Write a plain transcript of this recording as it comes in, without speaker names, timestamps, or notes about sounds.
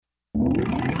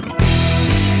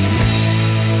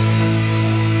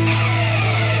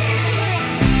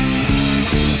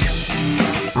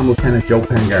Lieutenant Joe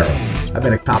Pangaro. I've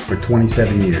been a cop for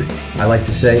 27 years. I like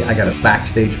to say I got a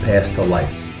backstage pass to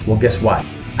life. Well, guess what?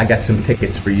 I got some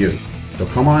tickets for you. So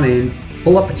come on in,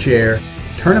 pull up a chair,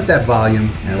 turn up that volume,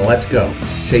 and let's go.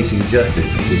 Chasing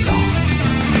Justice is on.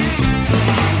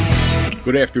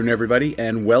 Good afternoon, everybody,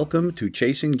 and welcome to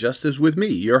Chasing Justice with me,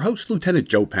 your host, Lieutenant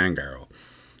Joe Pangaro.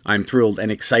 I'm thrilled and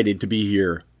excited to be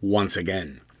here once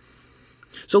again.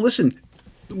 So listen,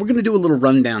 we're going to do a little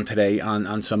rundown today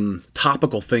on some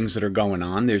topical things that are going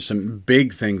on. There's some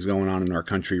big things going on in our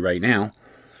country right now.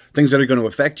 Things that are going to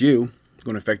affect you,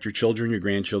 going to affect your children, your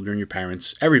grandchildren, your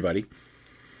parents, everybody.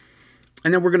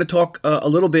 And then we're going to talk a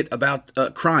little bit about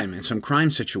crime and some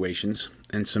crime situations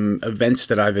and some events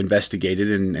that I've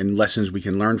investigated and lessons we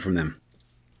can learn from them.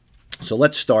 So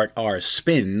let's start our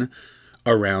spin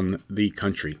around the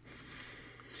country.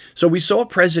 So we saw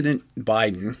President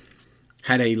Biden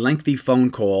had a lengthy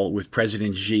phone call with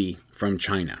President Xi from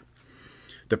China.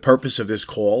 The purpose of this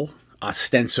call,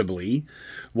 ostensibly,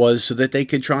 was so that they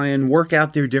could try and work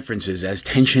out their differences as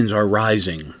tensions are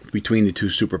rising between the two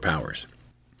superpowers.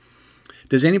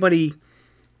 Does anybody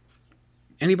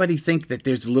think that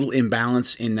there's a little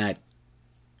imbalance in that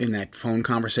phone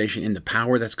conversation, in the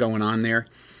power that's going on there?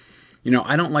 You know,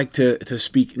 I don't like to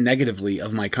speak negatively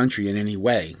of my country in any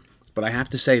way, but I have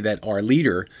to say that our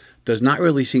leader does not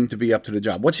really seem to be up to the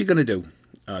job. What's he going to do?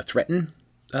 Threaten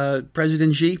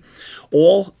President Xi?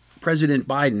 All President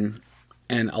Biden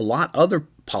and a lot other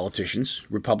politicians,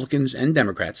 Republicans and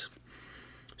Democrats,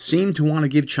 seem to want to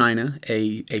give China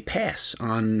a pass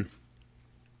on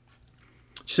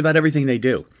just about everything they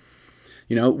do.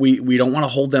 You know, we don't want to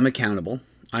hold them accountable.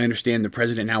 I understand the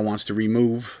president now wants to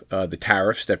remove the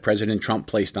tariffs that President Trump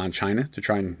placed on China to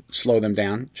try and slow them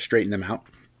down, straighten them out.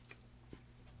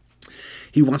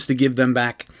 He wants to give them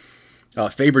back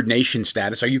favored nation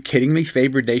status. Are you kidding me?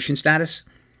 Favored nation status?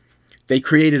 They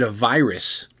created a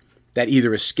virus that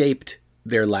either escaped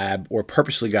their lab or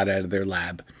purposely got out of their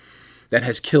lab that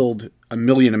has killed 1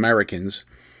 million Americans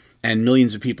and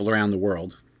millions of people around the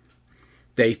world.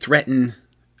 They threaten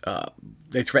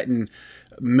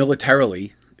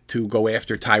militarily to go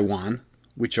after Taiwan,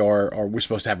 which we're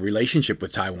supposed to have a relationship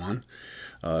with Taiwan,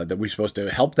 that we're supposed to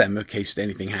help them in case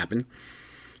anything happened.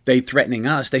 They threatening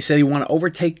us. They say they want to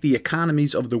overtake the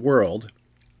economies of the world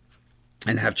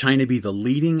and have China be the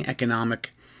leading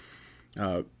economic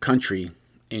country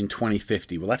in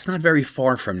 2050. Well, that's not very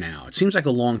far from now. It seems like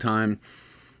a long time.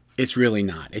 It's really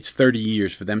not. It's 30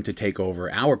 years for them to take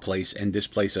over our place and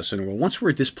displace us in the world. Once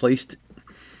we're displaced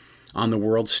on the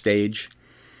world stage,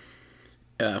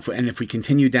 and if we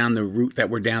continue down the route that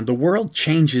we're down, the world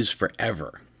changes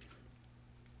forever.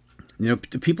 You know,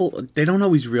 people, they don't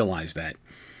always realize that.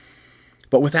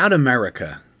 But without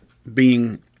America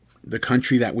being the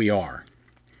country that we are,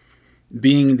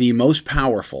 being the most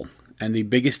powerful and the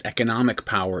biggest economic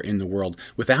power in the world,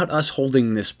 without us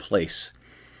holding this place,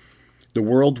 the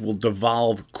world will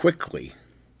devolve quickly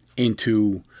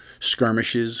into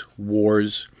skirmishes,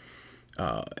 wars,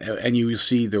 and you will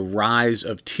see the rise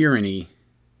of tyranny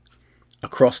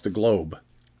across the globe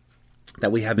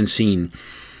that we haven't seen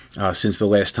since the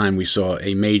last time we saw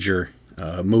a major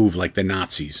move like the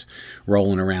Nazis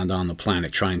rolling around on the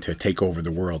planet trying to take over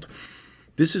the world.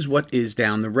 This is what is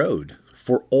down the road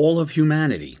for all of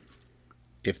humanity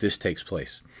if this takes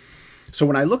place. So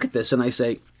when I look at this and I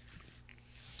say,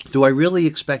 do I really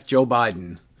expect Joe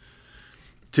Biden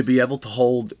to be able to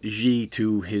hold Xi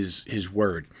to his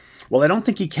word? Well, I don't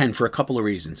think he can for a couple of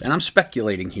reasons. And I'm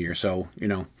speculating here, so, you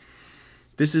know,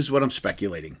 this is what I'm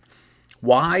speculating.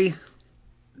 Why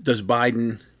does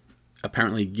Biden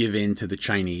apparently give in to the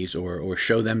Chinese or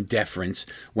show them deference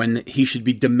when he should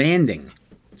be demanding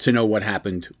to know what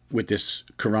happened with this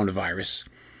coronavirus?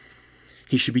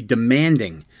 He should be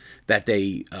demanding that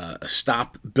they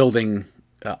stop building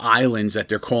islands that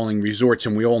they're calling resorts,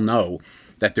 and we all know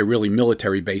that they're really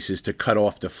military bases to cut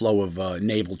off the flow of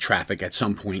naval traffic at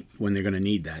some point when they're going to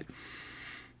need that.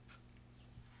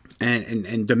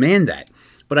 And demand that.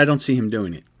 But I don't see him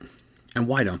doing it. And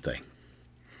why don't they?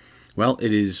 Well,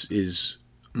 it is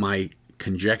my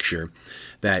conjecture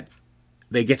that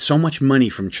they get so much money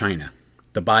from China.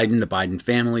 The Biden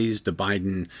families, the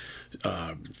Biden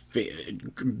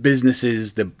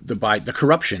businesses, the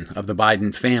corruption of the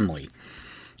Biden family,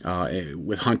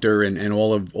 with Hunter and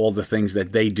all the things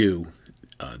that they do.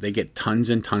 They get tons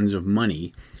and tons of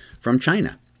money from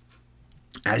China,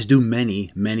 as do many,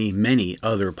 many, many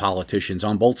other politicians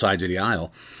on both sides of the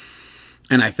aisle.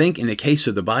 And I think in the case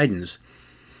of the Bidens,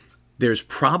 there's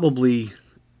probably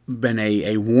been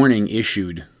a warning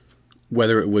issued,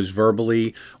 whether it was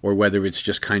verbally or whether it's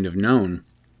just kind of known,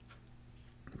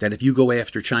 that if you go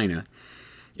after China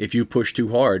if you push too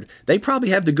hard, they probably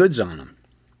have the goods on them.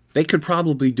 They could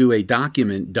probably do a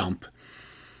document dump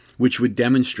which would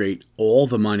demonstrate all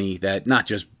the money that not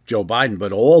just Joe Biden,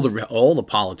 but all the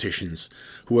politicians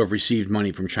who have received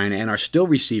money from China and are still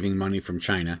receiving money from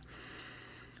China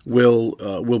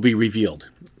will be revealed.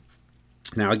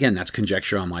 Now, again, that's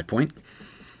conjecture on my point.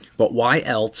 But why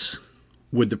else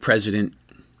would the president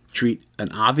treat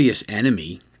an obvious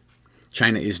enemy?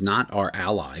 China is not our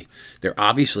ally. They're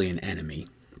obviously an enemy.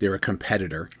 They're a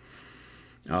competitor.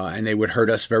 And they would hurt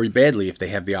us very badly if they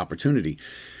have the opportunity.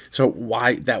 So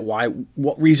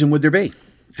what reason would there be?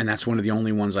 And that's one of the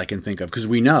only ones I can think of. Because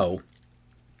we know,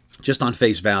 just on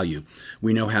face value,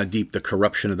 we know how deep the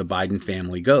corruption of the Biden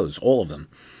family goes. All of them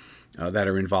that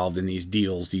are involved in these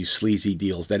deals, these sleazy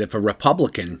deals, that if a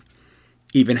Republican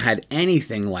even had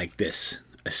anything like this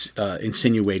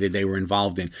insinuated they were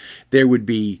involved in, there would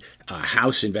be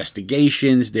House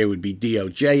investigations, there would be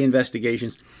DOJ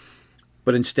investigations.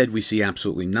 But instead we see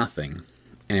absolutely nothing.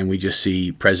 And we just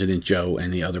see President Joe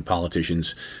and the other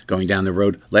politicians going down the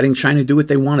road, letting China do what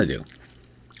they want to do,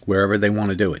 wherever they want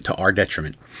to do it, to our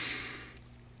detriment.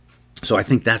 So I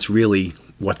think that's really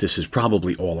what this is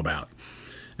probably all about.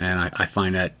 And I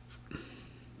find that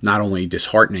not only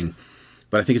disheartening,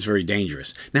 but I think it's very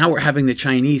dangerous. Now we're having the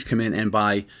Chinese come in and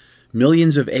buy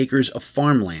millions of acres of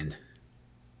farmland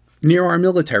near our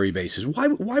military bases. Why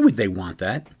would they want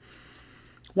that?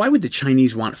 Why would the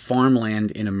Chinese want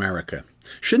farmland in America?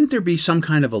 Shouldn't there be some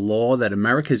kind of a law that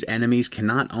America's enemies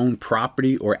cannot own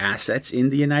property or assets in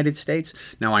the United States?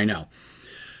 Now, I know,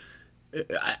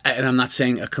 and I'm not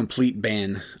saying a complete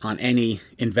ban on any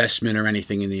investment or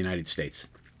anything in the United States.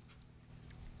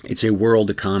 It's a world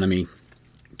economy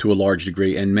to a large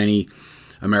degree, and many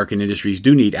American industries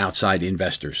do need outside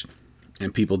investors,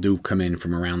 and people do come in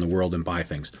from around the world and buy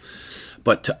things.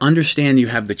 But to understand you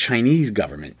have the Chinese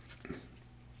government,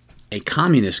 a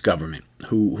communist government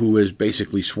who is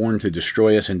basically sworn to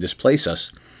destroy us and displace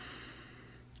us,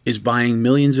 is buying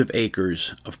millions of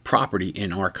acres of property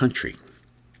in our country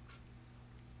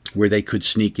where they could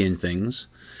sneak in things.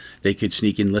 They could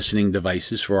sneak in listening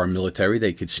devices for our military.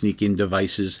 They could sneak in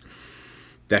devices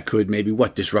that could maybe,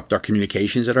 disrupt our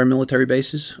communications at our military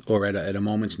bases or at a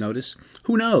moment's notice.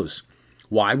 Who knows?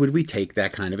 Why would we take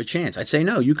that kind of a chance? I'd say,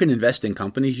 no, you can invest in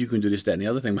companies, you can do this, that, and the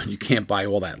other thing, but you can't buy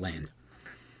all that land.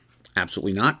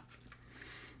 Absolutely not.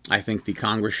 I think the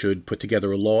Congress should put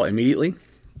together a law immediately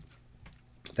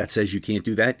that says you can't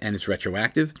do that, and it's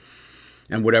retroactive.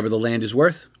 And whatever the land is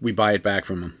worth, we buy it back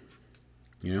from them.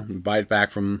 We buy it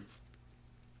back from them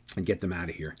and get them out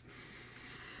of here.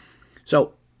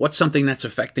 So, what's something that's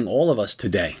affecting all of us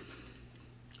today?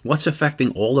 What's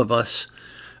affecting all of us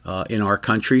in our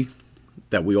country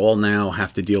that we all now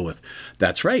have to deal with?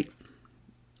 That's right.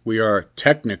 We are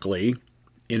technically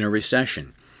in a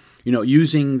recession.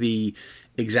 Using the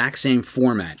exact same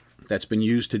format that's been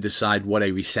used to decide what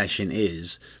a recession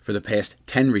is for the past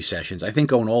 10 recessions, I think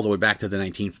going all the way back to the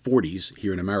 1940s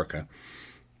here in America,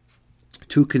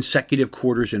 2 consecutive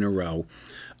quarters in a row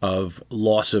of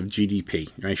loss of GDP,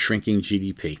 right? Shrinking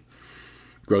GDP,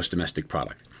 gross domestic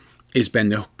product, has been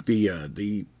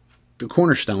the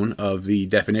cornerstone of the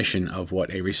definition of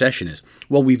what a recession is.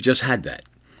 Well, we've just had that.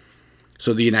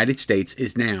 So the United States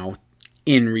is now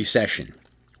in recession.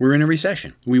 We're in a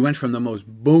recession. We went from the most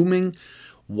booming,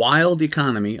 wild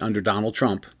economy under Donald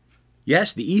Trump.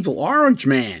 Yes, the evil orange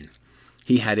man.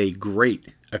 He had a great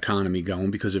economy going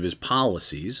because of his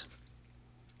policies.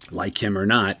 Like him or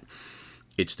not,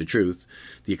 it's the truth.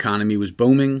 The economy was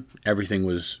booming. Everything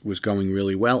was going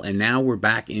really well. And now we're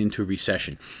back into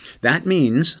recession. That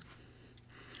means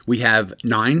we have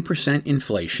 9%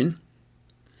 inflation.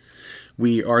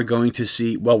 We are going to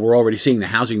see, we're already seeing the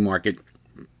housing market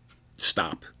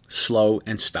slow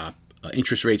and stop.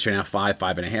 Interest rates are now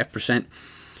 5.5%.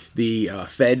 The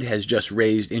Fed has just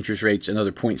raised interest rates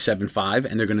another 0.75,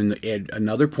 and they're going to add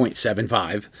another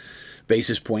 0.75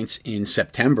 basis points in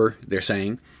September, they're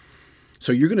saying.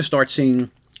 So you're going to start seeing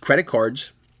credit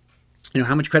cards.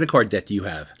 How much credit card debt do you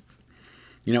have?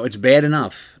 It's bad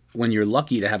enough when you're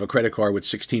lucky to have a credit card with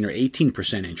 16 or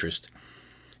 18% interest.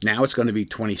 Now it's going to be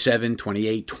 27,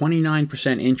 28,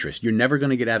 29% interest. You're never going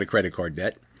to get out of credit card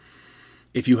debt.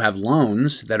 If you have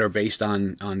loans that are based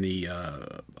on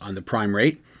the prime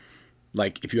rate,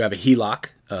 like if you have a HELOC,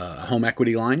 a home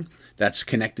equity line that's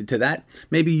connected to that,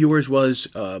 maybe yours was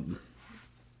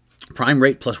prime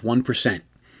rate plus 1%.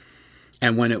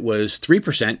 And when it was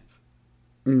 3%,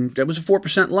 that was a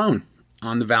 4% loan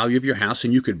on the value of your house,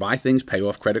 and you could buy things, pay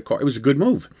off credit card. It was a good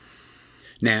move.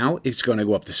 Now it's going to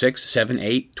go up to 6, 7,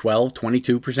 8, 12,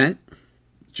 22%,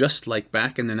 just like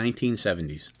back in the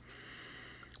 1970s.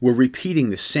 We're repeating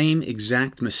the same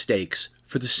exact mistakes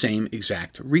for the same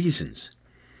exact reasons.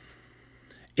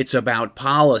 It's about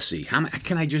policy. How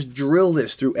can I just drill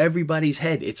this through everybody's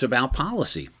head? It's about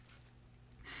policy.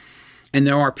 And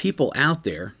there are people out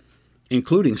there,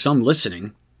 including some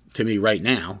listening to me right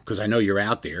now, because I know you're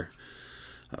out there,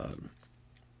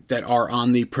 that are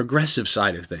on the progressive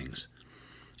side of things.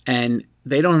 And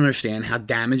they don't understand how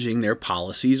damaging their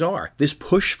policies are. This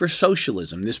push for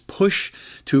socialism, this push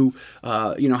to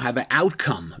have an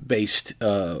outcome-based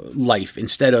life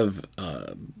instead of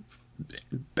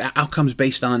outcomes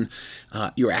based on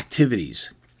your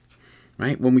activities,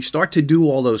 right? When we start to do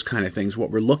all those kind of things,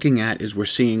 what we're looking at is we're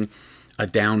seeing a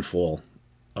downfall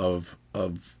of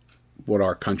what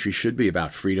our country should be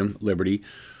about: freedom, liberty,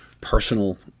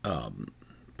 personal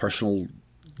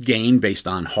gain based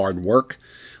on hard work.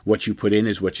 What you put in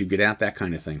is what you get out, that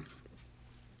kind of thing.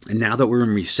 And now that we're in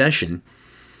recession,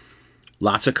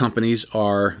 lots of companies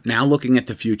are now looking at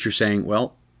the future saying,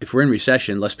 well, if we're in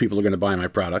recession, less people are going to buy my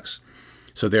products.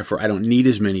 So therefore, I don't need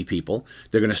as many people.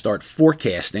 They're going to start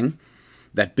forecasting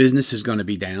that business is going to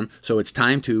be down. So it's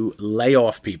time to lay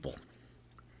off people.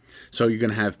 So you're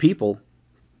going to have people,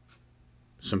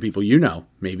 some people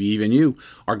maybe even you,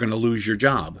 are going to lose your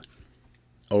job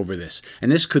over this.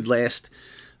 And this could last,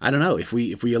 I don't know, if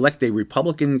we elect a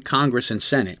Republican Congress and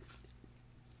Senate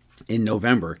in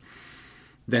November,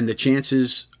 then the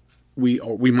chances we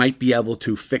might be able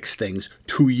to fix things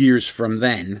 2 years from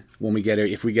then, when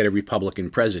if we get a Republican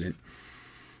president,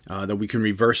 that we can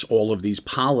reverse all of these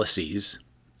policies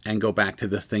and go back to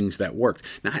the things that worked.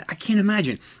 Now, I can't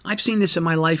imagine. I've seen this in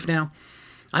my life now.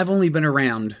 I've only been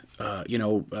around,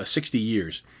 60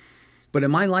 years. But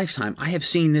in my lifetime, I have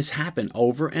seen this happen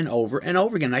over and over and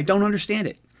over again. I don't understand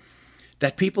it.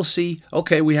 That people see,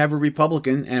 okay, we have a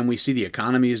Republican, and we see the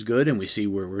economy is good, and we see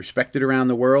we're respected around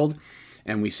the world,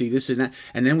 and we see this and that,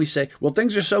 and then we say, well,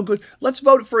 things are so good, let's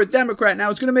vote for a Democrat now.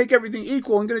 It's going to make everything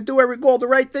equal and going to do all the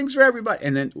right things for everybody.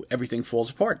 And then everything falls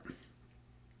apart.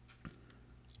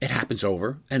 It happens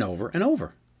over and over and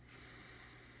over.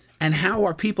 And how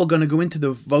are people going to go into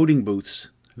the voting booths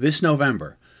this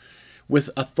November with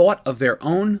a thought of their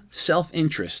own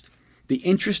self-interest, the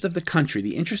interest of the country,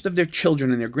 the interest of their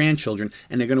children and their grandchildren,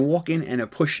 and they're going to walk in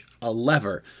and push a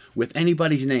lever with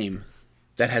anybody's name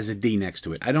that has a D next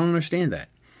to it? I don't understand that.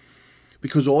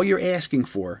 Because all you're asking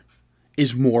for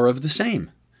is more of the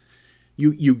same.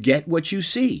 You get what you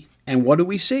see. And what do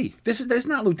we see? This is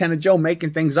not Lieutenant Joe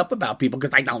making things up about people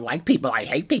because I don't like people, I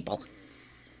hate people.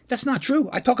 That's not true.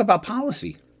 I talk about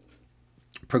policy.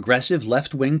 Progressive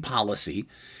left-wing policy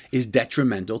is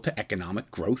detrimental to economic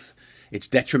growth. It's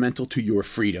detrimental to your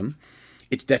freedom.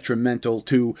 It's detrimental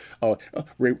to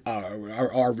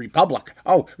our republic.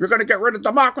 Oh, you're going to get rid of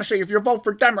democracy if you vote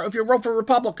for if you vote for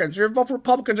Republicans. If you vote for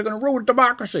Republicans, are going to ruin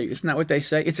democracy. Isn't that what they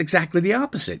say? It's exactly the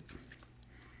opposite.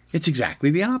 It's exactly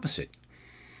the opposite.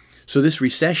 So this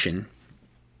recession,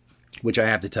 which I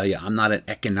have to tell you, I'm not an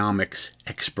economics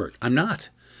expert. I'm not.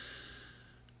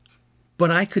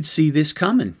 But I could see this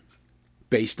coming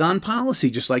based on policy,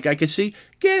 just like I could see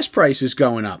gas prices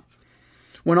going up.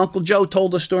 When Uncle Joe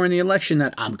told us during the election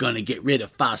that I'm going to get rid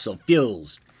of fossil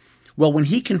fuels. Well, when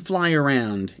he can fly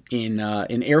around in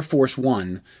Air Force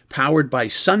One, powered by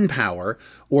sun power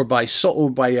or by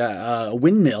a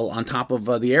windmill on top of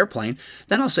the airplane,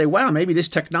 then I'll say, wow, maybe this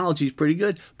technology is pretty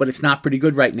good, but it's not pretty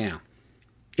good right now.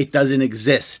 It doesn't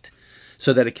exist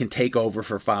so that it can take over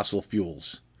for fossil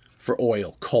fuels, for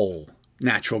oil, coal,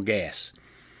 natural gas.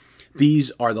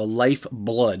 These are the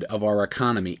lifeblood of our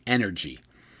economy, energy.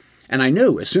 And I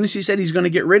knew as soon as he said he's going to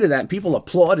get rid of that, people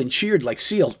applaud and cheered like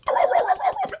seals.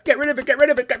 Get rid of it, get rid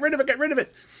of it, get rid of it, get rid of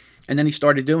it. And then he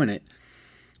started doing it,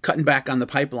 cutting back on the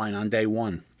pipeline on day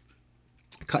one.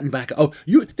 Cutting back. Oh,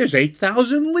 there's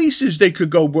 8,000 leases they could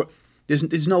go.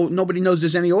 Nobody knows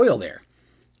there's any oil there.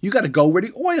 You got to go where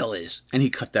the oil is. And he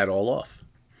cut that all off.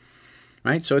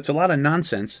 Right? So it's a lot of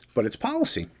nonsense, but it's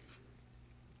policy.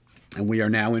 And we are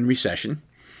now in recession.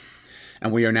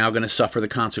 And we are now going to suffer the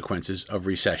consequences of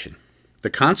recession. The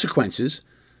consequences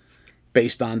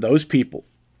based on those people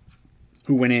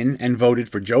who went in and voted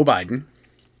for Joe Biden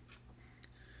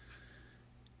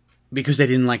because they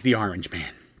didn't like the orange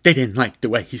man. They didn't like the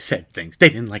way he said things. They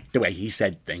didn't like the way he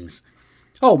said things.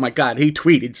 Oh my God, he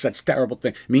tweeted such terrible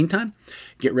things. Meantime,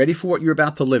 get ready for what you're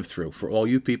about to live through for all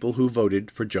you people who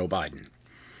voted for Joe Biden.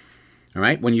 All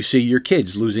right, when you see your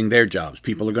kids losing their jobs,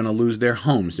 people are going to lose their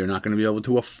homes. They're not going to be able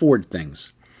to afford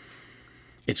things.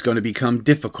 It's going to become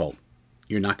difficult.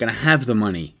 You're not going to have the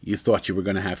money you thought you were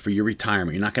going to have for your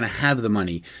retirement. You're not going to have the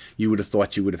money you would have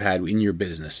thought you would have had in your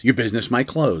business. Your business might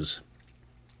close.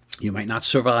 You might not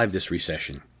survive this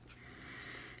recession.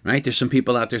 right? There's some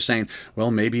people out there saying,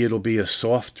 well, maybe it'll be a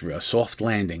soft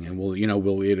landing, and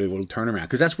it'll turn around,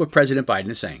 because that's what President Biden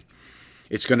is saying.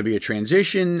 It's going to be a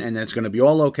transition, and it's going to be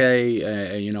all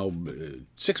okay.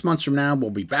 6 months from now, we'll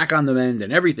be back on the mend,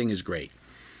 and everything is great.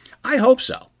 I hope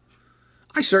so.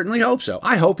 I certainly hope so.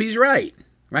 I hope he's right.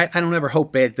 Right? I don't ever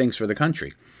hope bad things for the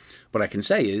country. What I can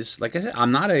say is, like I said,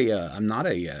 I'm not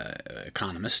a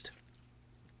economist,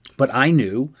 but I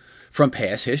knew from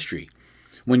past history,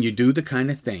 when you do the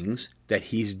kind of things that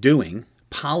he's doing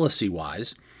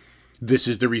policy-wise, this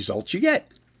is the results you get.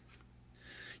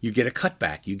 You get a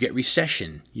cutback, you get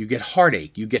recession, you get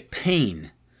heartache, you get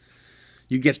pain,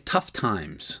 you get tough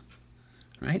times,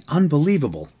 right?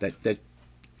 Unbelievable that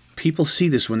people see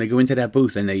this when they go into that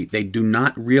booth, and they do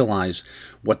not realize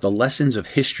what the lessons of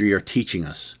history are teaching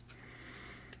us,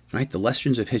 right? The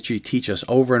lessons of history teach us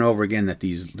over and over again that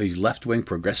these left-wing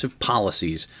progressive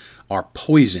policies are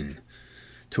poison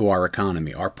to our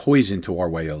economy, are poison to our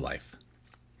way of life.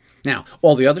 Now,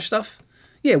 all the other stuff,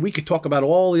 yeah, we could talk about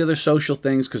all the other social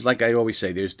things, because like I always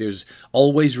say, there's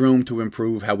always room to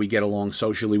improve how we get along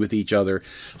socially with each other,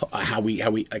 how we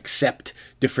accept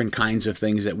different kinds of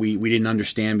things that we didn't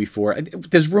understand before.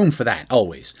 There's room for that,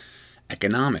 always.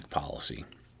 Economic policy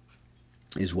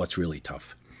is what's really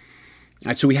tough. All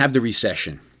right, so we have the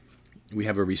recession. We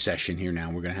have a recession here now.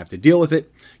 We're going to have to deal with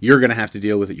it. You're going to have to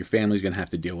deal with it. Your family's going to have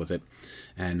to deal with it,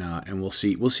 and we'll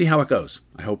see. We'll see how it goes.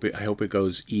 I hope it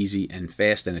goes easy and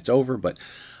fast and it's over, but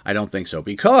I don't think so,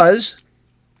 because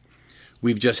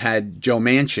we've just had Joe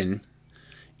Manchin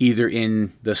either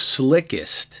in the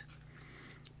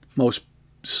most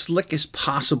slickest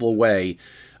possible way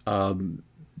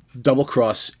double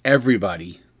cross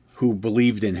everybody who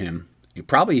believed in him.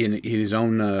 Probably in his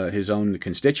own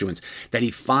constituents, that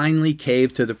he finally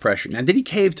caved to the pressure. Now, did he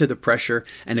cave to the pressure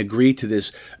and agree to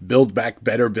this Build Back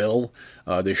Better bill,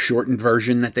 the shortened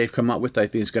version that they've come up with? I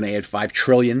think it's going to add $5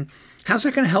 trillion. How's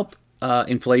that going to help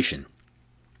inflation?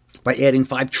 By adding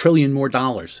 $5 trillion more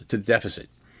to the deficit.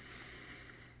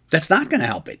 That's not going to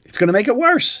help it. It's going to make it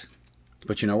worse.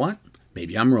 But you know what?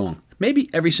 Maybe I'm wrong. Maybe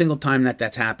every single time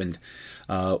that's happened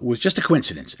was just a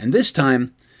coincidence. And this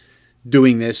time,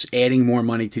 doing this, adding more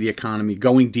money to the economy,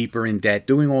 going deeper in debt,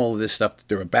 doing all of this stuff that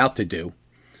they're about to do,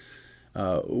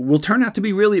 will turn out to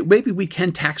be really, maybe we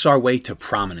can tax our way to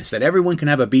prominence, that everyone can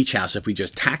have a beach house. If we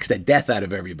just tax the death out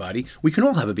of everybody, we can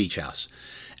all have a beach house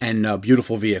and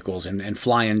beautiful vehicles and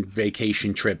flying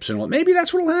vacation trips and all. Maybe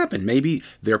that's what will happen. Maybe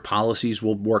their policies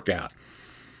will work out.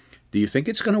 Do you think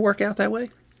it's going to work out that way?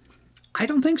 I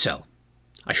don't think so.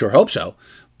 I sure hope so,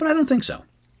 but I don't think so.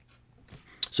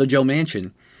 So Joe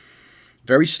Manchin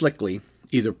very slickly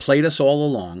either played us all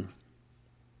along,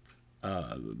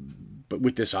 but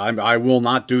with this, I will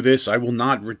not do this, I will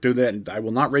not do that, I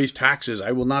will not raise taxes,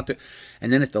 I will not do,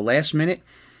 and then at the last minute,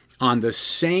 on the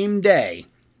same day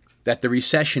that the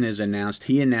recession is announced,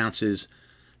 he announces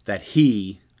that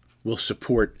he will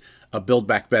support a Build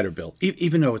Back Better bill,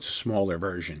 even though it's a smaller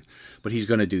version, but he's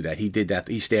going to do that. He did that.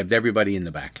 He stabbed everybody in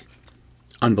the back.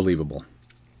 Unbelievable.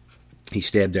 He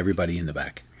stabbed everybody in the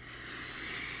back.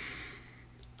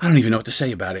 I don't even know what to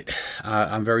say about it.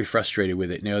 I'm very frustrated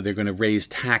with it. They're going to raise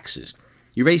taxes.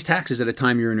 You raise taxes at a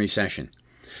time you're in recession.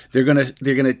 They're going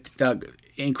to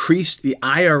increase the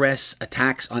IRS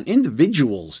attacks on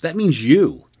individuals. That means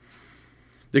you.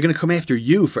 They're going to come after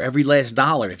you for every last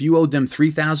dollar. If you owed them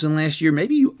 $3,000 last year,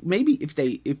 maybe if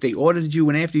they audited you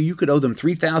and after you could owe them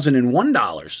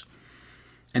 $3,001,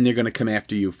 and they're going to come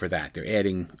after you for that. They're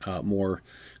adding more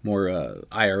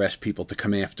IRS people to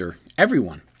come after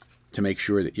everyone, to make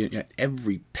sure that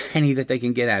every penny that they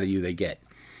can get out of you, they get.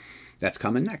 That's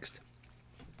coming next.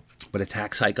 But a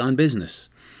tax hike on business.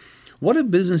 What do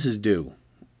businesses do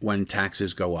when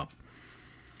taxes go up?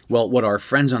 Well, what our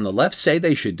friends on the left say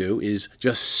they should do is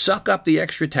just suck up the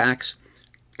extra tax,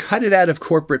 cut it out of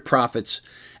corporate profits,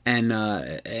 and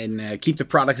keep the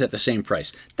products at the same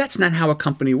price. That's not how a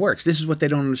company works. This is what they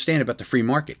don't understand about the free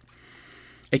market.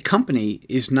 A company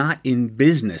is not in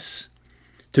business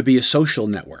to be a social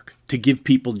network, to give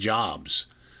people jobs.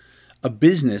 A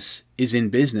business is in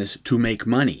business to make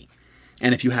money.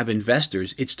 And if you have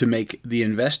investors, it's to make the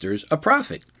investors a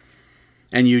profit.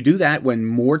 And you do that when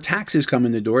more taxes come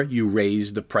in the door, you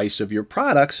raise the price of your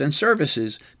products and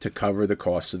services to cover the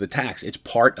costs of the tax. It's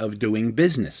part of doing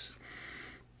business.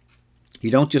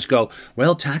 You don't just go,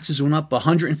 well, taxes went up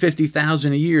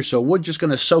 $150,000 a year, so we're just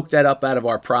going to soak that up out of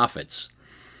our profits.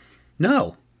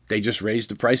 No. They just raised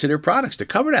the price of their products to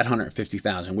cover that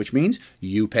 $150,000, which means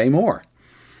you pay more.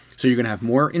 So you're going to have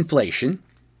more inflation,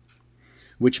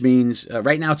 which means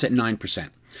right now it's at 9%.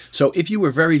 So if you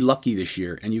were very lucky this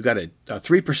year and you got a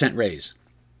 3% raise,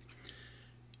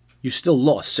 you still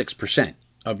lost 6%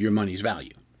 of your money's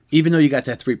value, even though you got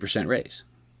that 3% raise.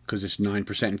 Because it's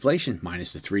 9% inflation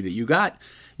minus the 3 that you got,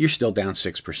 you're still down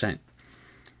 6%.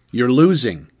 You're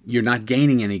losing. You're not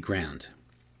gaining any ground.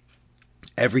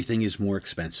 Everything is more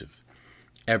expensive.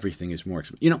 Everything is more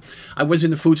expensive. I was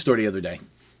in the food store the other day,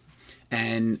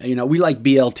 and, we like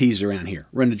BLTs around here.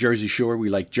 We're in the Jersey Shore. We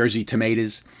like Jersey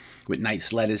tomatoes with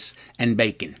nice lettuce and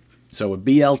bacon. So a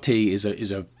BLT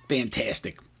is a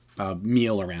fantastic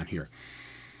meal around here.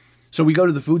 So we go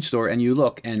to the food store, and you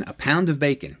look, and a pound of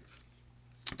bacon,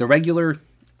 the regular,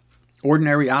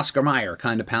 ordinary Oscar Mayer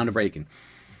kind of pound of bacon,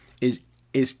 is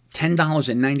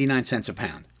 $10.99 a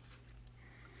pound.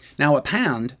 Now, a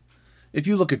pound, if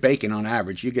you look at bacon on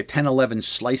average, you get 10, 11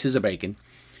 slices of bacon.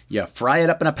 You fry it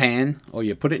up in a pan, or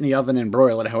you put it in the oven and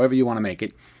broil it, however you want to make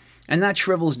it. And that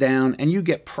shrivels down, and you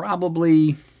get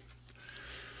probably,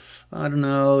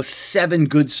 7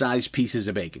 good-sized pieces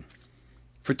of bacon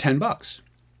for $10.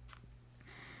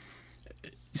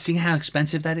 See how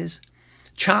expensive that is?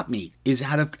 Chop meat is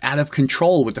out of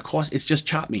control with the cost. It's just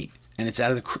chop meat, and it's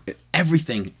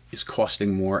everything is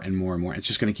costing more and more and more. It's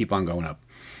just going to keep on going up.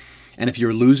 And if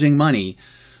you're losing money,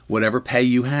 whatever pay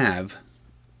you have,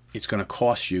 it's going to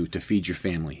cost you to feed your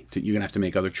family. You're going to have to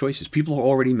make other choices. People are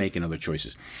already making other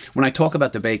choices. When I talk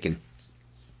about the bacon,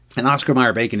 and Oscar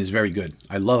Mayer bacon is very good.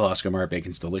 I love Oscar Mayer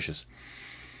bacon. It's delicious.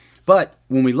 But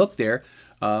when we look there,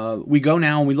 we go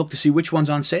now and we look to see which one's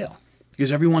on sale.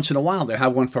 Because every once in a while, they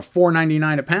have one for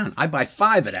 $4.99 a pound. I buy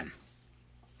 5 of them.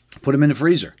 Put them in the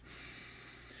freezer.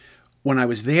 When I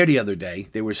was there the other day,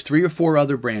 there was 3 or 4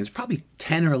 other brands, probably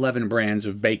 10 or 11 brands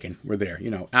of bacon were there.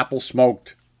 Apple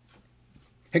smoked,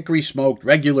 hickory smoked,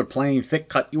 regular plain, thick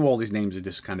cut, all these names of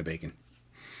this kind of bacon.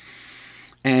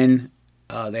 And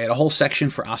they had a whole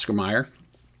section for Oscar Mayer,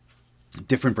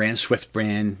 different brands, Swift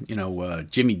brand,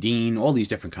 Jimmy Dean, all these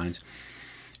different kinds.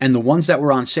 And the ones that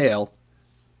were on sale,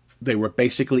 they were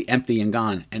basically empty and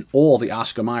gone, and all the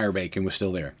Oscar Mayer bacon was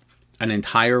still there. An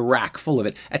entire rack full of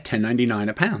it at $10.99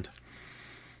 a pound.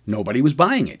 Nobody was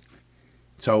buying it.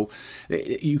 So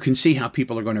you can see how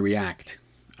people are going to react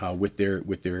with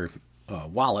their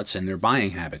wallets and their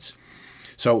buying habits.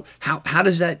 So how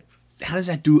does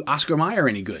that do Oscar Mayer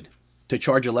any good to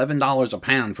charge $11 a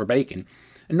pound for bacon?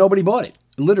 And nobody bought it.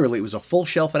 Literally, it was a full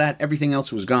shelf of that. Everything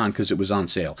else was gone because it was on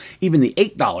sale. Even the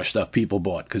 $8 stuff people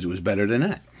bought because it was better than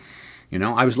that.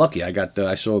 I was lucky.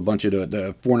 I saw a bunch of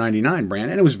the $4.99 brand,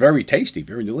 and it was very tasty,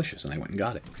 very delicious, and I went and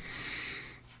got it.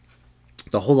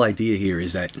 The whole idea here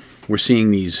is that we're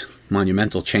seeing these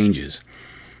monumental changes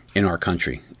in our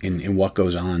country, in what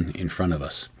goes on in front of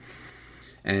us.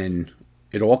 And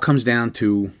it all comes down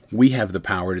to we have the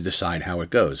power to decide how it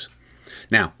goes.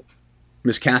 Now,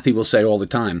 Miss Kathy will say all the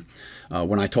time,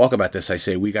 when I talk about this, I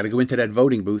say, we got to go into that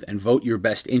voting booth and vote your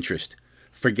best interest.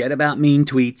 Forget about mean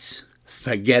tweets.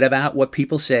 Forget about what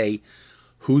people say.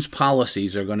 Whose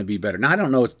policies are going to be better? Now, I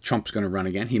don't know if Trump's going to run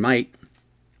again. He might.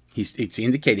 It's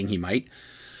indicating he might.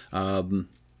 And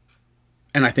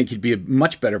I think he'd be a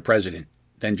much better president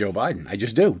than Joe Biden. I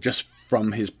just do, just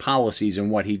from his policies and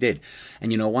what he did.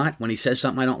 And you know what? When he says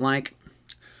something I don't like,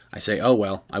 I say, oh,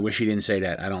 well, I wish he didn't say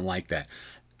that. I don't like that.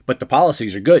 But the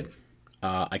policies are good.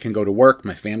 I can go to work.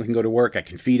 My family can go to work. I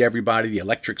can feed everybody. The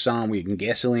electric's on. We can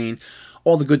gasoline.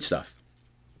 All the good stuff.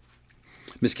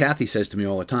 Miss Kathy says to me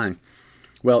all the time,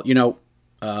 well,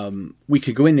 we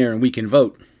could go in there and we can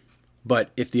vote.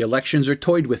 But if the elections are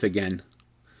toyed with again,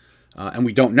 and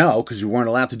we don't know because we weren't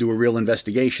allowed to do a real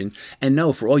investigation, and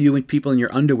no, for all you people in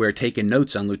your underwear taking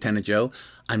notes on Lieutenant Joe,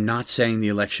 I'm not saying the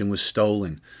election was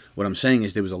stolen. What I'm saying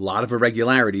is there was a lot of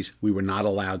irregularities we were not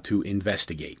allowed to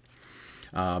investigate.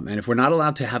 And if we're not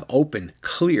allowed to have open,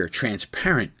 clear,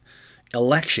 transparent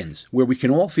elections where we can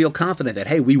all feel confident that,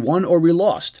 hey, we won or we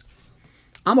lost,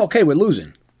 I'm okay with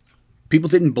losing. People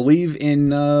didn't believe in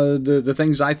the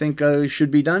things I think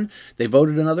should be done. They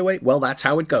voted another way. Well, that's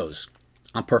how it goes.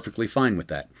 I'm perfectly fine with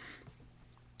that.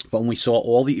 But when we saw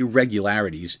all the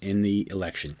irregularities in the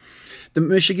election, the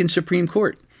Michigan Supreme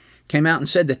Court came out and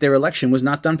said that their election was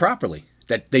not done properly,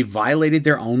 that they violated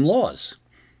their own laws.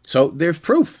 So there's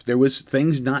proof there was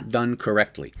things not done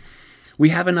correctly. We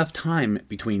have enough time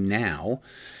between now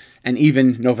and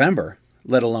even November,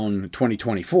 let alone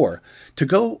 2024, to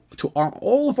go to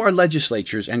all of our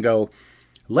legislatures and go,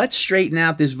 let's straighten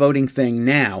out this voting thing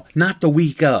now, not the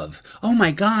week of. Oh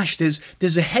my gosh,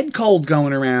 there's a head cold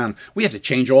going around. We have to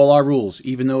change all our rules,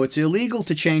 even though it's illegal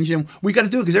to change them. We got to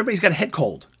do it because everybody's got a head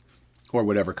cold, or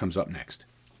whatever comes up next.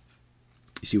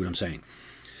 You see what I'm saying?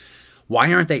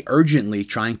 Why aren't they urgently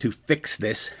trying to fix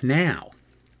this now?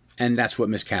 And that's what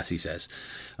Miss Cassie says.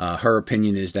 Her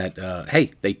opinion is that,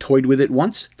 hey, they toyed with it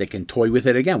once, they can toy with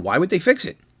it again. Why would they fix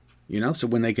it? So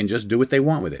when they can just do what they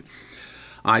want with it.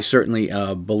 I certainly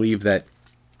believe that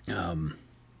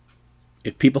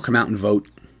if people come out and vote,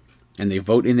 and they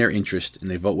vote in their interest, and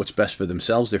they vote what's best for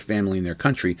themselves, their family, and their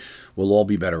country, we'll all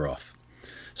be better off.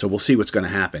 So we'll see what's going to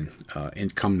happen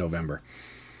come November.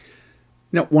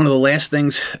 Now, one of the last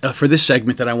things for this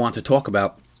segment that I want to talk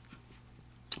about,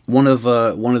 one of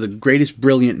the greatest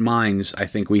brilliant minds I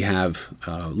think we have,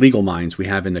 legal minds we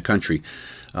have in the country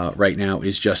right now,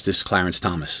 is Justice Clarence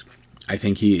Thomas. I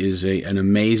think he is an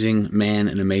amazing man,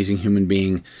 an amazing human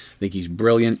being. I think he's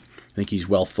brilliant. I think he's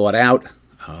well thought out.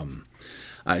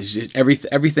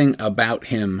 Everything about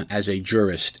him as a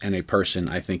jurist and a person,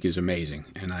 I think, is amazing,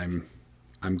 and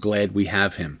I'm glad we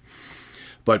have him.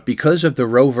 But because of the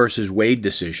Roe versus Wade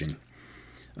decision,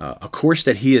 a course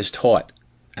that he has taught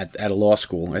at a law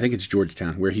school, I think it's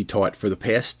Georgetown, where he taught for the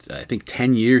past, I think,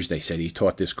 10 years, they said he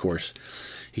taught this course.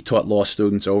 He taught law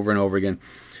students over and over again.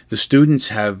 The students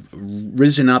have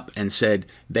risen up and said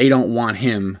they don't want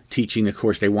him teaching the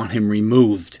course. They want him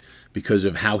removed because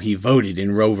of how he voted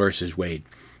in Roe versus Wade.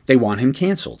 They want him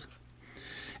canceled.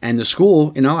 And the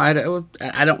school, I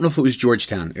don't know if it was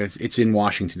Georgetown. It's in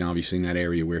Washington, obviously, in that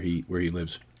area where he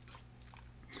lives.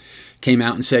 Came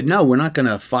out and said, no, we're not going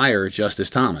to fire Justice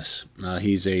Thomas.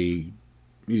 He's a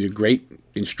great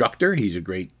instructor. He's a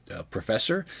great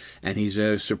professor, and he's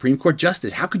a Supreme Court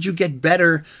justice. How could you get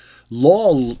better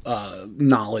law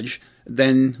knowledge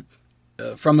than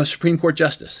from a Supreme Court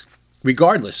justice,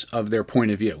 regardless of their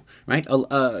point of view, right?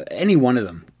 Any one of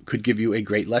them could give you a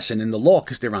great lesson in the law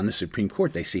because they're on the Supreme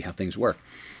Court. They see how things work.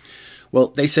 Well,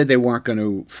 they said they weren't going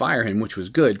to fire him, which was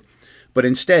good. But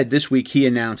instead, this week, he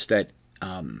announced that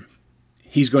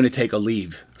he's going to take a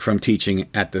leave from teaching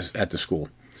at the school.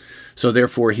 So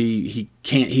therefore, he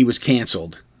was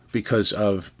canceled because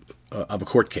of a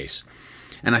court case.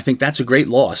 And I think that's a great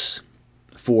loss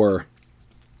for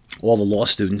all the law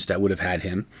students that would have had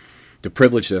him, the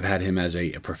privilege to have had him as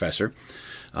a professor.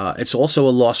 It's also a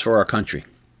loss for our country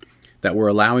that we're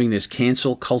allowing this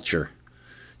cancel culture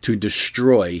to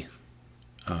destroy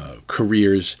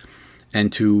careers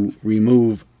and to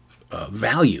remove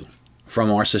value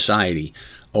from our society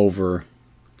over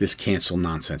this cancel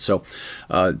nonsense. So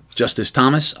Justice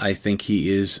Thomas, I think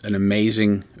he is an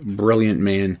amazing, brilliant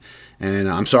man. And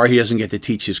I'm sorry he doesn't get to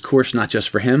teach his course, not just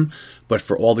for him, but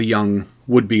for all the young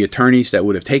would-be attorneys that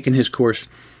would have taken his course,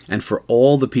 and for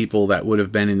all the people that would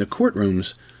have been in the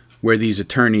courtrooms where these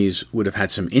attorneys would have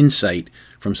had some insight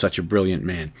from such a brilliant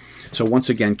man. So once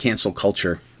again, cancel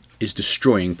culture is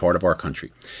destroying part of our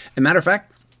country. As a matter of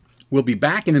fact, we'll be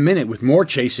back in a minute with more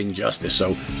Chasing Justice,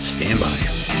 so stand by.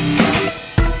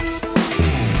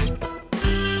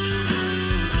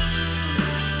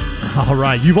 All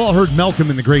right, you've all heard Malcolm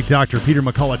and the great Dr. Peter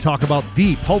McCullough talk about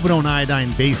the povidone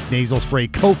iodine-based nasal spray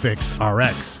Cofix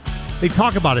RX. They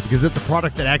talk about it because it's a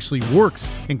product that actually works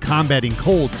in combating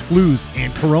colds, flus,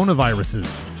 and coronaviruses.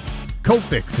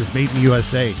 Cofix is made in the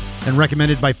USA and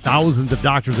recommended by thousands of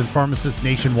doctors and pharmacists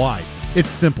nationwide.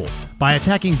 It's simple. By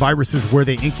attacking viruses where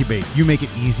they incubate, you make it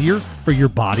easier for your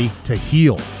body to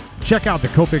heal. Check out the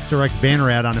Cofix RX banner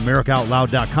ad on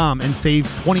AmericaOutloud.com and save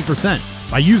 20%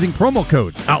 by using promo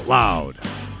code OUTLOUD.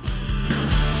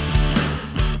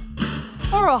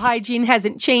 Oral hygiene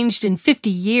hasn't changed in 50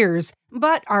 years,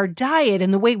 but our diet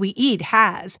and the way we eat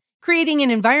has, creating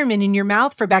an environment in your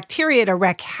mouth for bacteria to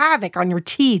wreak havoc on your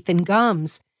teeth and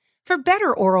gums. For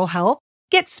better oral health,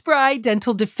 get Spry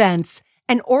Dental Defense,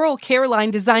 an oral care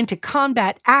line designed to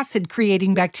combat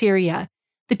acid-creating bacteria.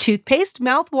 The toothpaste,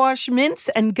 mouthwash, mints,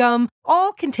 and gum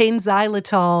all contain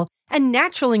xylitol, a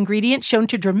natural ingredient shown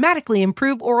to dramatically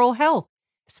improve oral health.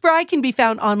 Spry can be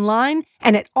found online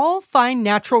and at all fine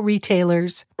natural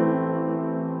retailers.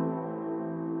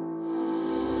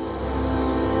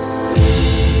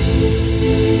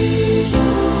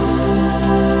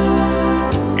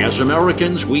 As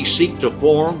Americans, we seek to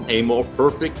form a more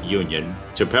perfect union.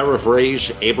 To paraphrase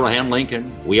Abraham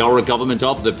Lincoln, we are a government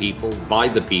of the people, by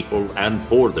the people, and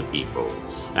for the people.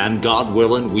 And God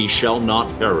willing, we shall not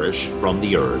perish from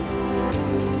the earth.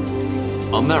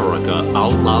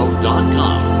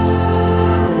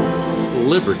 AmericaOutloud.com.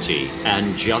 Liberty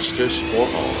and justice for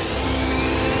all.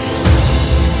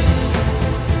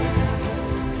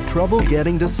 Trouble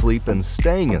getting to sleep and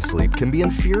staying asleep can be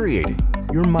infuriating.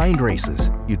 Your mind races.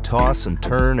 You toss and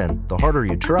turn, and the harder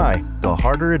you try, the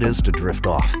harder it is to drift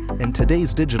off. And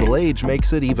today's digital age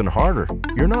makes it even harder.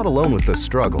 You're not alone with this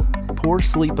struggle. Poor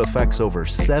sleep affects over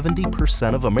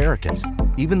 70% of Americans.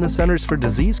 Even the Centers for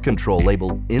Disease Control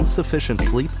labeled insufficient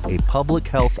sleep a public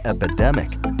health epidemic.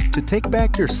 To take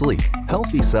back your sleep,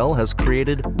 Healthy Cell has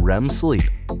created REM Sleep,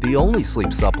 the only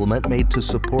sleep supplement made to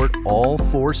support all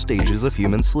 4 stages of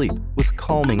human sleep, with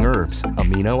calming herbs,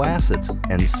 amino acids,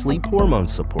 and sleep hormone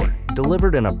support,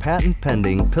 delivered in a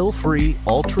patent-pending, pill-free,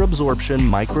 ultra-absorption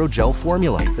microgel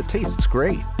formula that tastes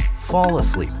great. Fall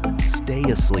asleep, stay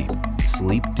asleep,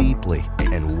 sleep deeply,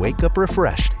 and wake up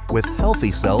refreshed with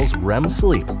Healthy Cell's REM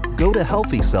Sleep. Go to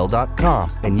healthycell.com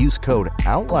and use code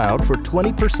OUTLOUD for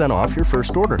 20% off your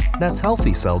first order. That's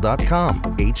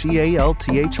healthycell.com, HEALTHYCELL,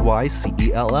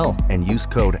 and use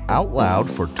code OUTLOUD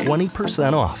for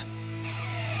 20% off.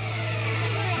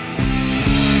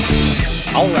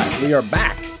 All right, we are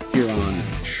back here on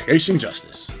Chasing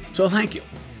Justice. So thank you.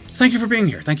 Thank you for being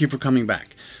here. Thank you for coming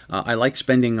back. I like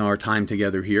spending our time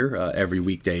together here every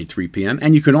weekday at 3 p.m.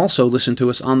 And you can also listen to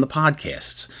us on the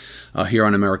podcasts here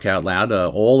on America Out Loud.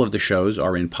 All of the shows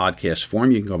are in podcast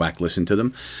form. You can go back, listen to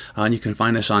them. And you can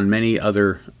find us on many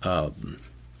other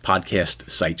podcast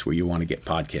sites where you want to get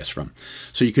podcasts from.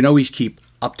 So you can always keep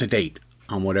up to date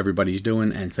on what everybody's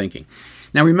doing and thinking.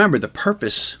 Now remember, the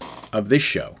purpose of this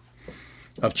show,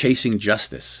 of Chasing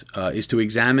Justice, is to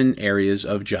examine areas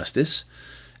of justice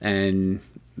and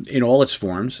in all its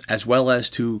forms, as well as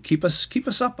to keep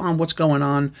us up on what's going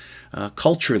on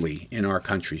culturally in our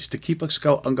countries, to keep us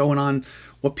going on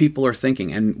what people are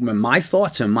thinking. And my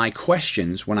thoughts and my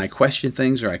questions, when I question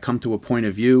things or I come to a point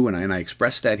of view and I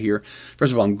express that here,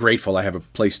 first of all, I'm grateful I have a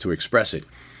place to express it.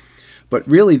 But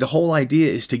really, the whole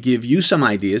idea is to give you some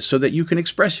ideas so that you can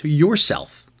express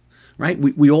yourself. Right?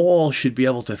 We all should be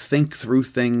able to think through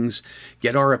things,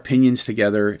 get our opinions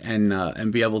together,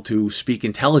 and be able to speak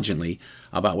intelligently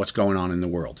about what's going on in the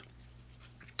world.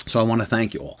 So I want to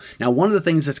thank you all. Now, one of the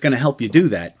things that's going to help you do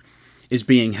that is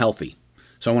being healthy.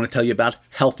 So I want to tell you about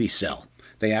Healthy Cell.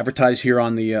 They advertise here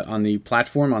on the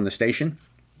platform, on the station.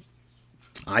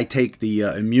 I take the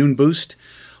Immune Boost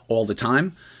all the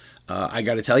time. I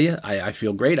got to tell you, I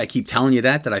feel great. I keep telling you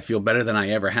that I feel better than I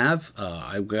ever have.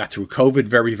 I got through COVID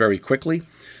very, very quickly.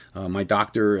 My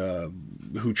doctor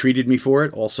who treated me for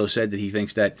it also said that he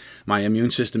thinks that my immune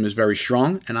system is very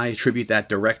strong, and I attribute that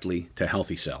directly to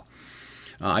Healthy Cell.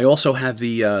 I also have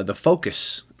the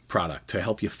Focus product to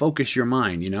help you focus your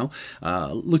mind.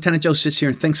 Lieutenant Joe sits here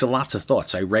and thinks of lots of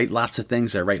thoughts. I write lots of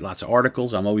things. I write lots of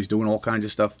articles. I'm always doing all kinds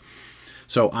of stuff.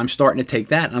 So I'm starting to take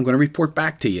that, and I'm going to report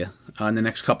back to you in the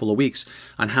next couple of weeks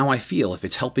on how I feel, if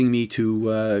it's helping me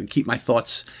to keep my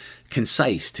thoughts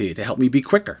concise, to help me be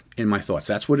quicker in my thoughts.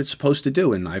 That's what it's supposed to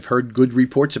do, and I've heard good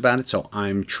reports about it, so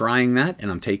I'm trying that,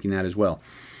 and I'm taking that as well.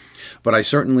 But I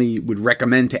certainly would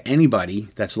recommend to anybody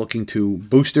that's looking to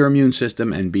boost their immune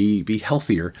system and be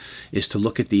healthier is to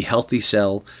look at the Healthy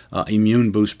Cell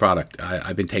Immune Boost product.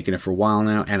 I've been taking it for a while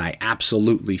now, and I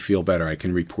absolutely feel better. I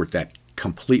can report that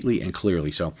completely and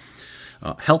clearly. So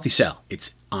Healthy Cell,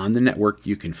 it's on the network.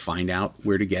 You can find out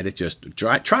where to get it. Just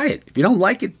try it. If you don't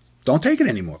like it, don't take it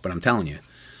anymore. But I'm telling you,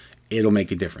 it'll make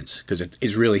a difference, because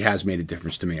it really has made a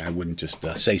difference to me. I wouldn't just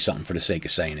say something for the sake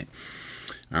of saying it.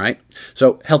 All right.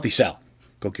 So Healthy Cell,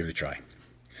 go give it a try.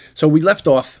 So we left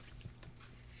off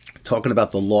talking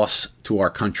about the loss to our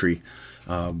country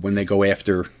when they go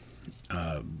after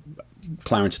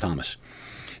Clarence Thomas.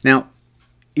 Now,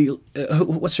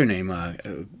 what's her name?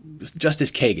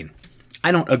 Justice Kagan.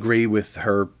 I don't agree with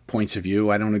her points of view.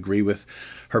 I don't agree with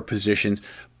her positions,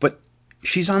 but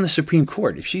she's on the Supreme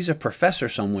Court. If she's a professor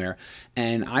somewhere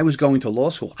and I was going to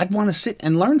law school, I'd want to sit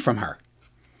and learn from her.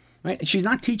 Right? She's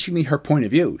not teaching me her point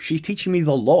of view. She's teaching me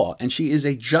the law, and she is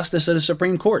a justice of the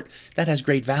Supreme Court. That has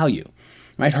great value.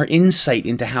 Right? Her insight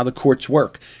into how the courts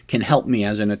work can help me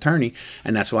as an attorney,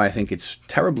 and that's why I think it's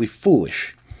terribly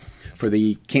foolish for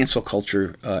the cancel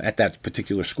culture at that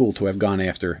particular school to have gone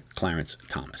after Clarence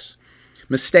Thomas.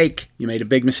 Mistake. You made a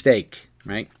big mistake,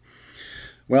 right?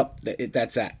 Well,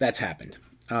 that's happened.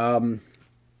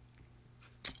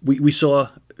 We saw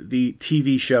the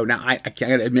TV show. Now, I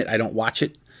gotta admit, I don't watch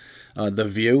it. The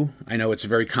View. I know it's a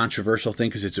very controversial thing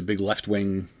because it's a big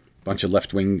bunch of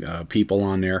left-wing people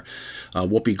on there.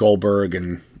 Whoopi Goldberg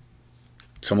and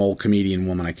some old comedian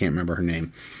woman, I can't remember her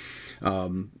name.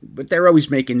 But they're always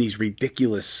making these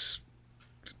ridiculous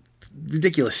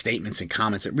statements and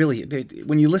comments. It really,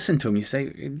 when you listen to them, you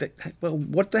say, well,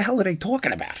 what the hell are they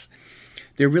talking about?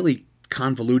 They're really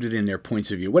convoluted in their points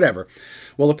of view, whatever.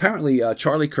 Well, apparently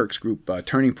Charlie Kirk's group,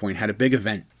 Turning Point, had a big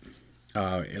event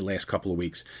the last couple of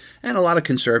weeks. And a lot of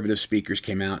conservative speakers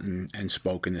came out and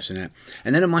spoke and this and that.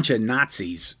 And then a bunch of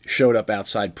Nazis showed up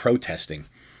outside protesting.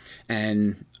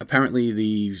 And apparently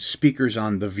the speakers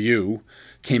on The View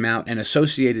came out and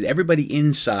associated everybody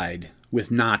inside with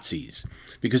Nazis,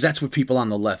 because that's what people on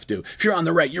the left do. If you're on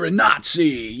the right, you're a Nazi.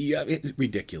 Yeah,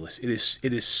 ridiculous. It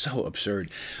is so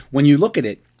absurd. When you look at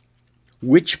it,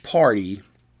 which party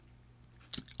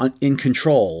in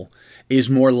control is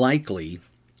more likely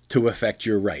to affect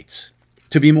your rights,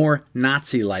 to be more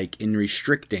Nazi-like in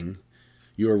restricting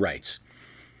your rights?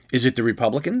 Is it the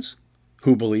Republicans,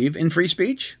 who believe in free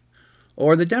speech,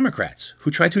 or the Democrats,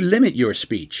 who try to limit your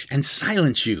speech and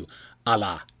silence you, a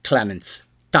la Clarence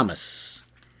Thomas,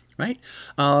 right?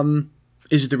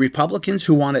 Is it the Republicans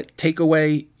who want to take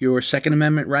away your Second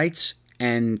Amendment rights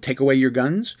and take away your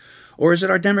guns? Or is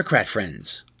it our Democrat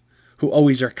friends who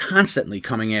always are constantly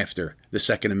coming after the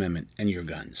Second Amendment and your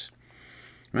guns,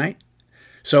 right?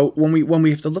 So when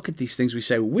we have to look at these things, we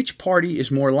say, which party is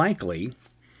more likely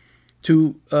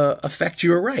to affect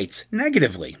your rights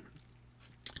negatively?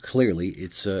 Clearly,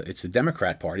 it's the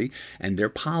Democrat Party and their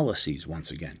policies once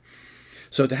again.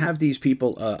 So to have these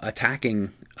people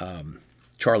attacking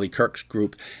Charlie Kirk's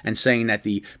group and saying that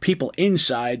the people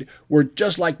inside were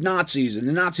just like Nazis and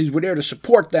the Nazis were there to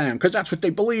support them because that's what they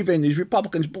believe in, these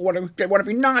Republicans, they want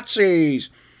to be Nazis,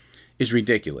 is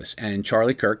ridiculous. And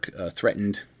Charlie Kirk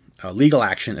threatened legal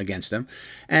action against them,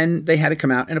 and they had to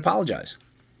come out and apologize.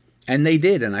 And they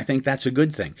did, and I think that's a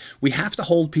good thing. We have to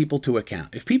hold people to account.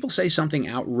 If people say something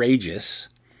outrageous,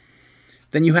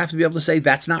 then you have to be able to say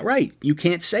that's not right. You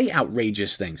can't say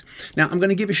outrageous things. Now, I'm going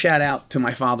to give a shout out to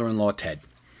my father-in-law, Ted.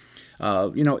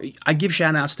 I give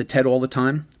shout outs to Ted all the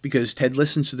time because Ted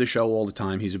listens to the show all the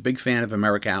time. He's a big fan of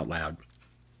America Out Loud,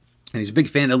 and he's a big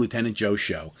fan of Lieutenant Joe's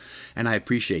show, and I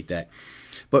appreciate that.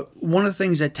 But one of the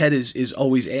things that Ted is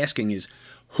always asking is,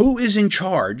 who is in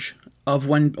charge of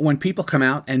when people come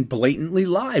out and blatantly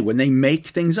lie, when they make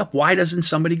things up? Why doesn't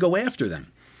somebody go after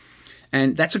them?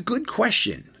 And that's a good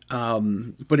question.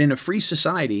 But in a free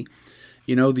society,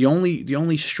 the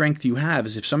only strength you have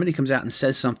is if somebody comes out and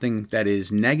says something that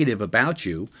is negative about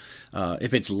you.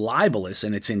 If it's libelous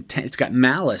and it's got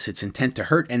malice, it's intent to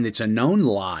hurt, and it's a known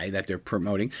lie that they're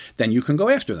promoting, then you can go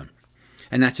after them.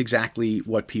 And that's exactly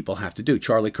what people have to do.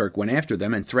 Charlie Kirk went after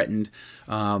them and threatened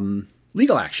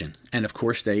legal action. And of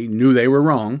course, they knew they were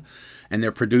wrong, and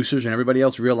their producers and everybody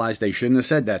else realized they shouldn't have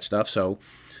said that stuff, so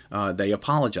they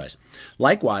apologized.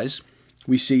 Likewise,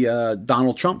 we see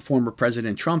Donald Trump, former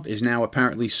President Trump, is now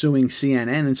apparently suing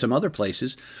CNN and some other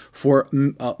places for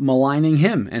maligning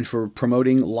him and for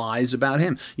promoting lies about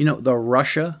him. The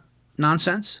Russia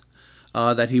nonsense,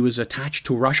 that he was attached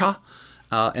to Russia,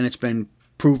 and it's been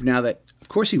proved now that, of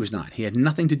course, he was not. He had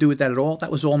nothing to do with that at all.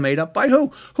 That was all made up by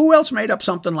who? Who else made up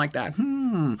something like that?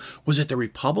 Was it the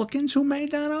Republicans who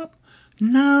made that up?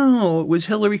 No, it was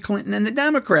Hillary Clinton and the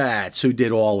Democrats who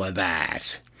did all of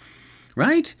that.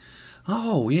 Right?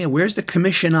 Oh, yeah, where's the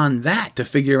commission on that to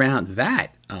figure out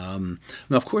that? Well,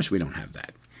 of course we don't have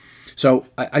that. So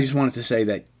I just wanted to say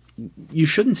that you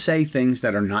shouldn't say things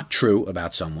that are not true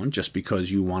about someone just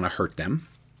because you want to hurt them.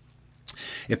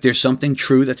 If there's something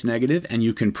true that's negative and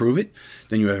you can prove it,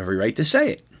 then you have every right to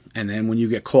say it. And then when you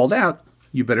get called out,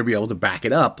 you better be able to back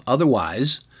it up.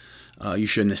 Otherwise, you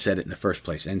shouldn't have said it in the first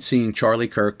place. And seeing Charlie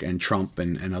Kirk and Trump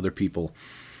and other people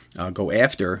go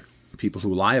after people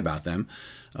who lie about them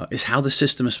is how the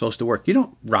system is supposed to work. You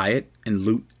don't riot and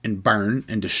loot and burn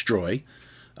and destroy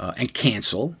and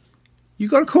cancel. You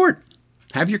go to court,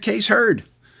 have your case heard,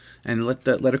 and let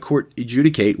a court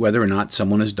adjudicate whether or not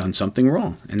someone has done something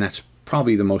wrong. And that's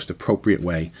probably the most appropriate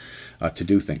way to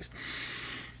do things.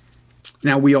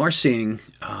 Now, we are seeing,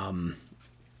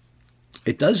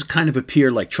 it does kind of appear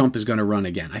like Trump is going to run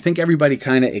again. I think everybody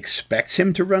kind of expects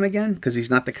him to run again because he's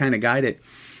not the kind of guy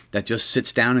that just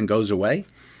sits down and goes away.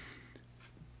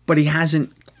 But he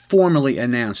hasn't formally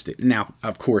announced it. Now,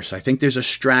 of course, I think there's a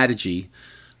strategy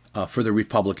for the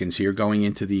Republicans here going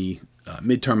into the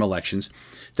midterm elections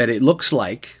that it looks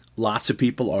like lots of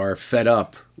people are fed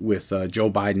up with Joe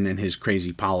Biden and his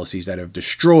crazy policies that have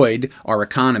destroyed our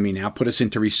economy now, put us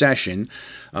into recession,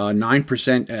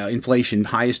 9% inflation,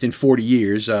 highest in 40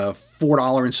 years,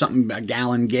 $4 and something a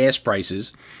gallon gas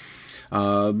prices,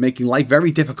 making life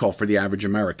very difficult for the average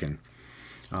American.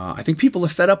 I think people are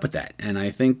fed up with that, and I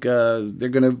think they're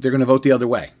gonna vote the other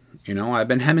way. I've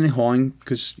been hemming and hawing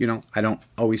because I don't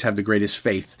always have the greatest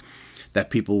faith that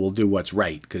people will do what's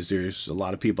right, because there's a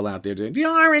lot of people out there that, the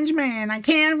orange man, I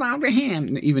can't vote for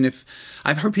him. Even if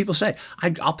I've heard people say,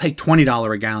 I'll pay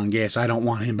 $20 a gallon gas, I don't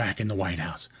want him back in the White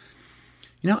House.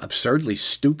 Absurdly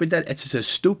stupid. That it's as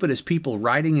stupid as people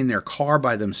riding in their car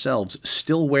by themselves,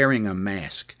 still wearing a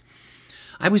mask.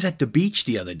 I was at the beach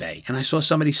the other day, and I saw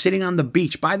somebody sitting on the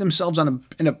beach by themselves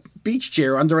in a beach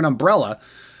chair under an umbrella,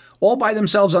 all by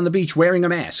themselves on the beach wearing a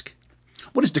mask.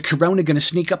 What is the corona going to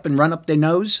sneak up and run up their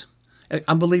nose?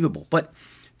 Unbelievable. But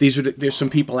there's some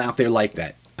people out there like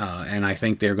that. And I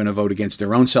think they're going to vote against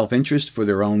their own self-interest for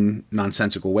their own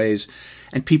nonsensical ways.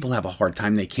 And people have a hard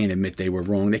time. They can't admit they were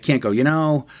wrong. They can't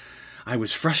go, I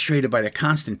was frustrated by the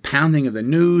constant pounding of the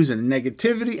news and the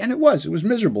negativity. And it was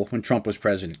miserable when Trump was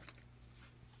president.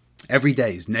 Every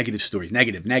day is negative stories.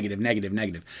 Negative.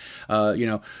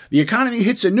 The economy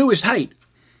hits a newest height.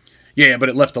 Yeah, but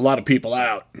it left a lot of people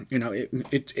out.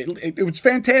 It was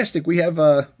fantastic. We have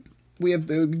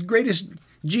the greatest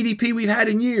GDP we've had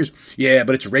in years. Yeah,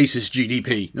 but it's racist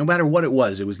GDP. No matter what it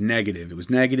was negative. It was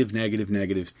negative.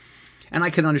 And I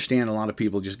can understand a lot of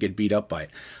people just get beat up by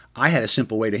it. I had a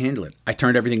simple way to handle it. I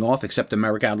turned everything off except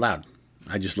America Out Loud.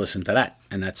 I just listened to that,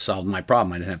 and that solved my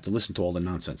problem. I didn't have to listen to all the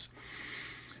nonsense.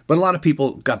 But a lot of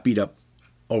people got beat up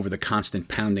over the constant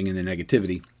pounding and the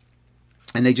negativity,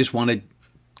 and they just wanted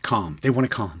calm. They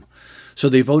wanted calm. So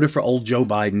they voted for old Joe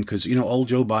Biden because, old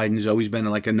Joe Biden's always been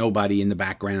like a nobody in the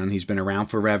background. He's been around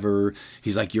forever.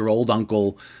 He's like your old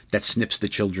uncle that sniffs the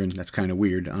children. That's kind of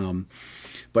weird.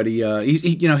 But he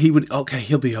would,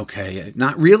 he'll be okay.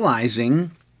 Not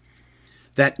realizing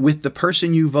that with the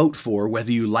person you vote for,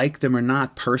 whether you like them or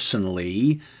not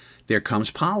personally, there comes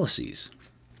policies.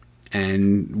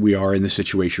 And we are in the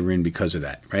situation we're in because of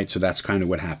that, right? So that's kind of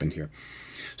what happened here.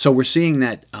 So we're seeing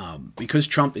that because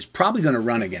Trump is probably going to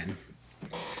run again,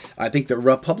 I think the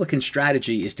Republican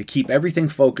strategy is to keep everything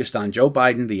focused on Joe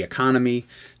Biden, the economy,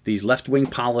 these left-wing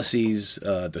policies,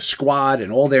 the squad,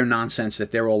 and all their nonsense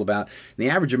that they're all about. And the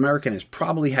average American has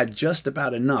probably had just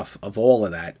about enough of all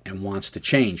of that and wants to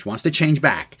change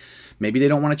back. Maybe they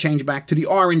don't want to change back to the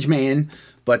orange man,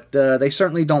 but they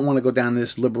certainly don't want to go down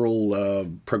this liberal,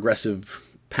 progressive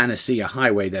panacea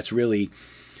highway that's really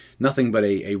nothing but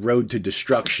a road to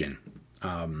destruction.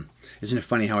 Isn't it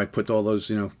funny how I put all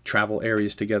those, travel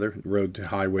areas together? Road to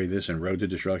highway this and road to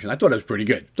destruction. I thought it was pretty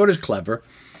good. Thought it was clever.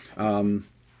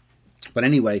 But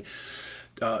anyway,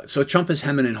 so Trump is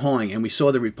hemming and hawing, and we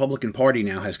saw the Republican Party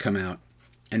now has come out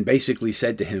and basically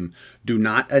said to him, do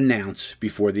not announce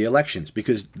before the elections.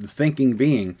 Because the thinking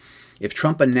being, if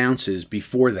Trump announces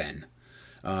before then,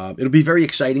 it'll be very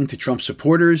exciting to Trump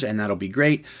supporters, and that'll be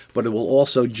great, but it will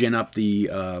also gin up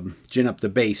the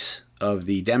base of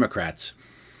the Democrats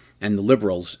and the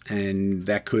liberals, and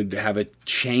that could have a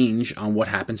change on what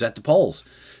happens at the polls.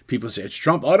 People say, it's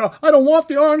Trump. I don't want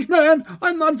the orange man.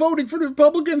 I'm not voting for the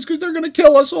Republicans because they're going to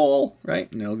kill us all,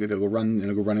 right? And they'll go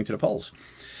running to the polls.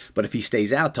 But if he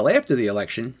stays out till after the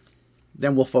election,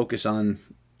 then we'll focus on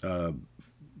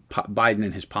Biden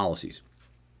and his policies.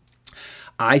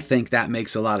 I think that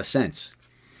makes a lot of sense.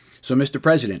 So, Mr.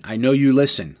 President, I know you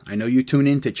listen. I know you tune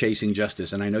into Chasing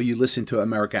Justice, and I know you listen to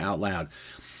America Out Loud.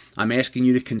 I'm asking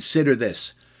you to consider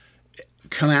this.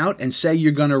 Come out and say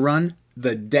you're going to run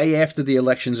the day after the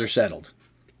elections are settled.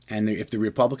 And if the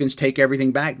Republicans take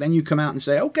everything back, then you come out and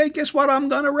say, okay, guess what? I'm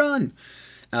going to run.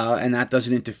 And that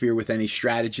doesn't interfere with any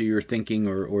strategy or thinking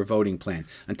or voting plan.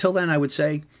 Until then, I would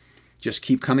say just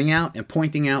keep coming out and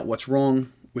pointing out what's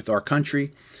wrong with our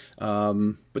country.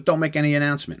 But don't make any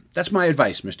announcement. That's my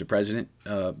advice, Mr. President.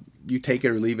 You take it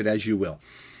or leave it as you will.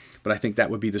 But I think that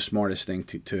would be the smartest thing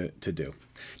to do.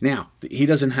 Now, he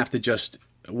doesn't have to just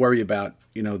worry about,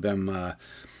 them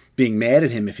being mad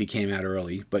at him if he came out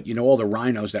early. But, all the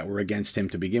rhinos that were against him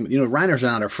to begin with. Rhinos are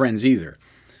not our friends either.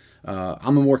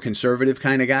 I'm a more conservative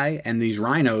kind of guy, and these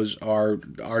rhinos are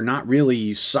not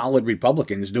really solid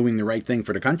Republicans doing the right thing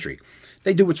for the country.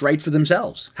 They do what's right for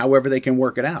themselves, however they can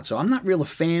work it out. So I'm not real a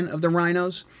fan of the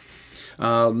rhinos.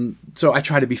 So I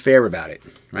try to be fair about it,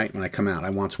 right? When I come out, I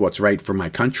want what's right for my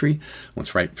country,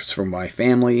 what's right for my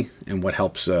family, and what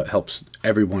helps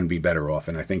everyone be better off.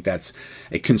 And I think that's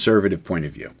a conservative point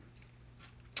of view.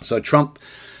 So Trump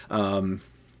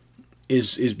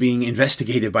is being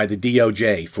investigated by the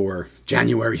DOJ for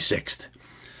January 6th.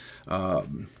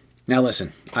 Now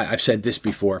listen, I've said this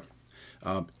before.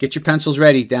 Get your pencils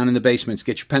ready down in the basements.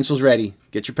 Get your pencils ready.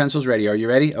 Are you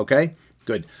ready? Okay,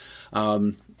 good.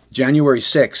 January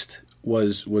 6th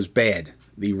was bad.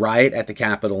 The riot at the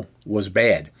Capitol was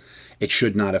bad. It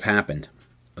should not have happened.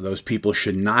 Those people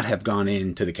should not have gone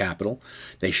into the Capitol.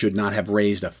 They should not have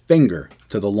raised a finger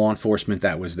to the law enforcement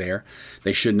that was there.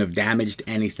 They shouldn't have damaged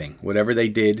anything. Whatever they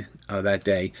did that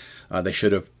day, they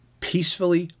should have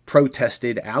peacefully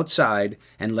protested outside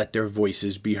and let their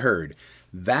voices be heard.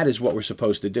 That is what we're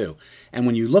supposed to do. And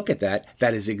when you look at that,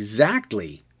 that is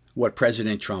exactly what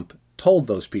President Trump told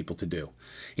those people to do.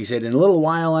 He said, in a little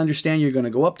while, I understand you're going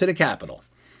to go up to the Capitol.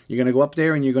 You're going to go up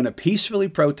there and you're going to peacefully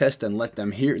protest and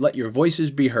let your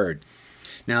voices be heard.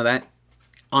 Now that,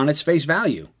 on its face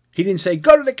value, He didn't say,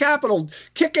 go to the Capitol,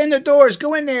 kick in the doors,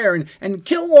 go in there and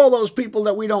kill all those people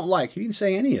that we don't like. He didn't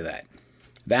say any of that.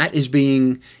 That is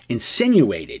being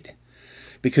insinuated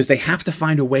because they have to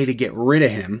find a way to get rid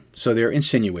of him. So they're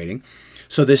insinuating.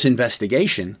 So this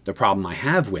investigation, the problem I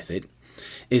have with it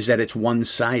is that it's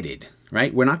one-sided,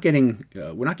 right? We're not getting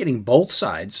both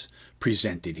sides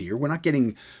presented here. We're not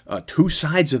getting two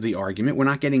sides of the argument. We're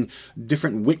not getting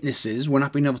different witnesses. We're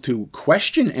not being able to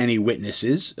question any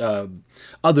witnesses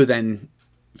other than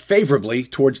favorably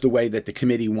towards the way that the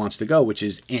committee wants to go, which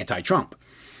is anti-Trump.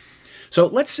 So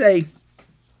let's say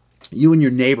you and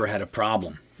your neighbor had a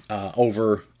problem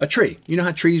over a tree. You know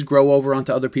how trees grow over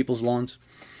onto other people's lawns?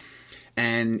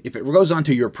 And if it goes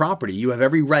onto your property, you have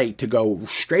every right to go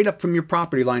straight up from your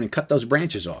property line and cut those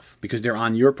branches off because they're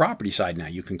on your property side now.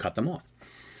 You can cut them off.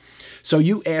 So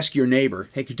you ask your neighbor,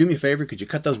 hey, could you do me a favor? Could you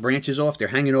cut those branches off? They're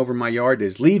hanging over my yard.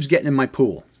 There's leaves getting in my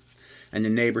pool. And the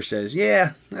neighbor says,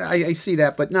 yeah, I see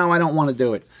that, but no, I don't want to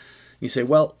do it. You say,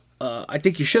 well, I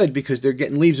think you should because they're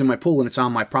getting leaves in my pool and it's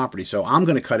on my property. So I'm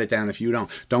going to cut it down if you don't.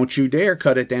 Don't you dare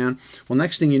cut it down. Well,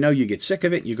 next thing you know, you get sick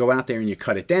of it. You go out there and you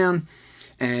cut it down.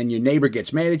 And your neighbor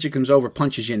gets mad at you, comes over,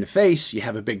 punches you in the face. You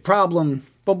have a big problem,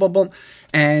 boom, boom, boom,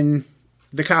 and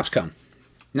the cops come.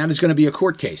 Now there's going to be a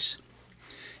court case.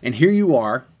 And here you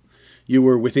are. You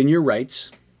were within your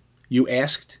rights. You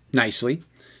asked nicely.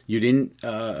 You didn't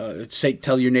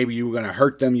tell your neighbor you were going to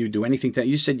hurt them. You do anything.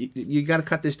 You said, you got to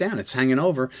cut this down. It's hanging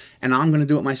over, and I'm going to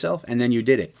do it myself. And then you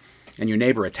did it. And your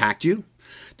neighbor attacked you.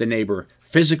 The neighbor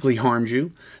physically harmed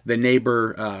you. The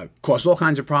neighbor caused all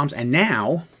kinds of problems. And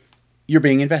now you're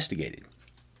being investigated.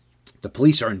 The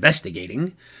police are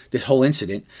investigating this whole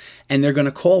incident, and they're going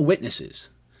to call witnesses.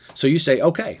 So you say,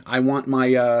 okay, I want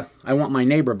my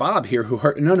neighbor Bob here who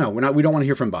hurt. No, we don't want to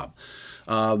hear from Bob.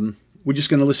 We're just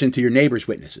going to listen to your neighbor's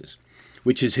witnesses,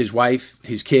 which is his wife,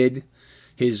 his kid,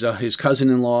 his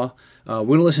cousin-in-law. We're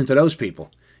going to listen to those people.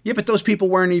 Yeah, but those people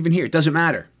weren't even here. It doesn't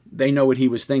matter. They know what he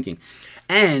was thinking.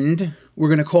 And we're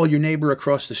going to call your neighbor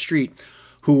across the street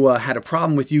who had a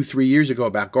problem with you 3 years ago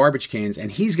about garbage cans,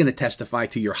 and he's going to testify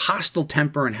to your hostile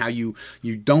temper and how you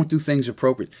don't do things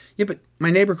appropriate. Yeah, but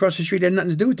my neighbor across the street had nothing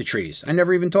to do with the trees. I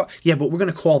never even thought. Yeah, but we're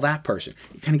going to call that person.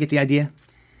 You kind of get the idea?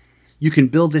 You can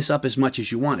build this up as much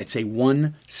as you want. It's a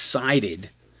one-sided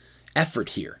effort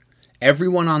here.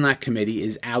 Everyone on that committee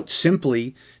is out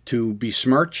simply to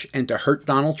besmirch and to hurt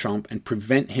Donald Trump and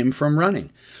prevent him from running.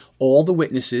 All the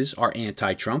witnesses are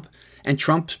anti-Trump. And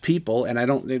Trump's people, and I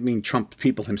don't mean Trump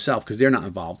people himself because they're not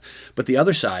involved, but the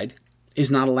other side is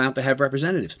not allowed to have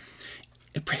representatives.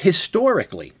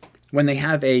 Historically, when they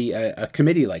have a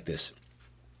committee like this,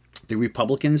 the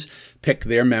Republicans pick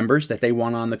their members that they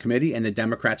want on the committee, and the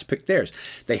Democrats pick theirs.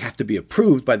 They have to be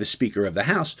approved by the Speaker of the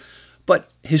House. But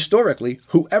historically,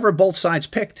 whoever both sides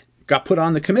picked got put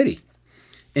on the committee.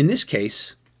 In this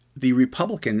case, the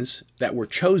Republicans that were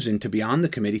chosen to be on the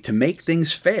committee to make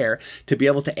things fair, to be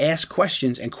able to ask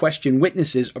questions and question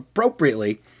witnesses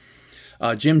appropriately,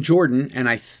 Jim Jordan and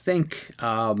I think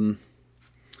the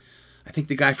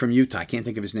guy from Utah, I can't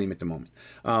think of his name at the moment,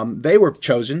 they were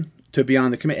chosen to be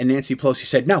on the committee. And Nancy Pelosi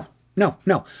said, no,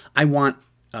 I want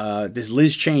this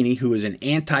Liz Cheney, who is an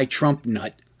anti-Trump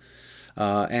nut,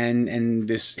 and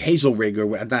this Hazelrig,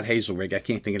 or not Hazelrig, I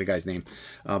can't think of the guy's name,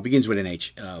 begins with an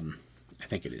H. I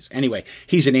think it is. Anyway,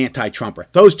 he's an anti-Trumper.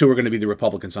 Those two are going to be the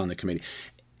Republicans on the committee.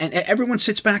 And everyone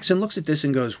sits back and looks at this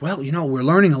and goes, well, we're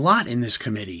learning a lot in this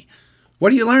committee.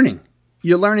 What are you learning?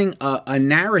 You're learning a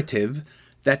narrative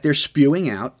that they're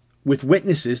spewing out with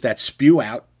witnesses that spew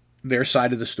out their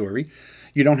side of the story.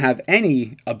 You don't have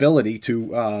any ability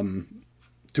to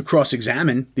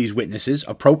cross-examine these witnesses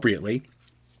appropriately.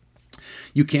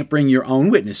 You can't bring your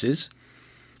own witnesses.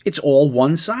 It's all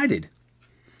one-sided.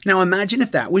 Now imagine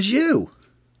if that was you.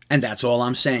 And that's all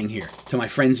I'm saying here to my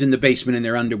friends in the basement in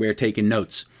their underwear taking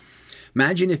notes.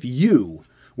 Imagine if you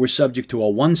were subject to a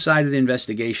one-sided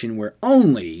investigation where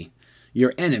only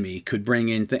your enemy could bring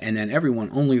in, and then everyone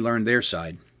only learned their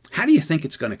side. How do you think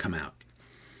it's going to come out?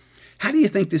 How do you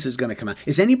think this is going to come out?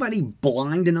 Is anybody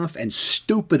blind enough and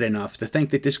stupid enough to think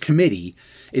that this committee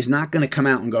is not going to come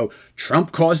out and go,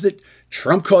 Trump caused it?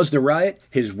 Trump caused the riot.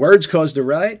 His words caused the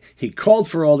riot. He called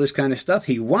for all this kind of stuff.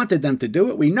 He wanted them to do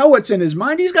it. We know what's in his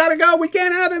mind. He's got to go. We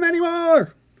can't have him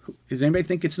anymore. Does anybody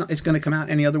think it's going to come out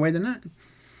any other way than that?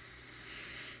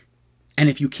 And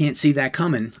if you can't see that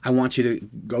coming, I want you to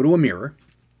go to a mirror.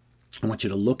 I want you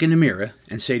to look in the mirror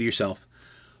and say to yourself,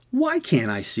 why can't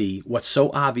I see what's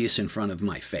so obvious in front of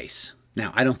my face?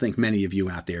 Now, I don't think many of you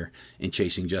out there in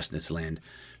Chasing Justice Land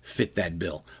fit that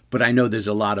bill. But I know there's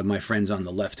a lot of my friends on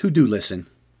the left who do listen,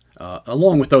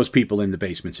 along with those people in the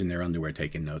basements in their underwear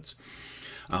taking notes.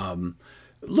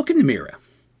 Look in the mirror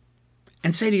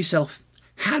and say to yourself,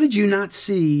 how did you not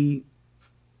see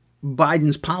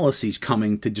Biden's policies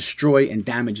coming to destroy and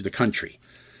damage the country,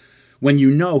 when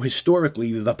you know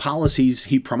historically the policies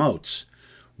he promotes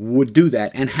would do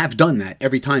that and have done that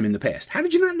every time in the past? How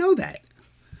did you not know that?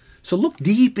 So look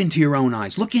deep into your own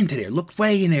eyes. Look into there. Look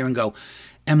way in there and go,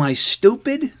 am I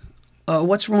stupid?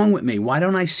 What's wrong with me? Why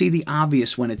don't I see the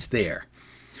obvious when it's there?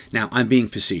 Now, I'm being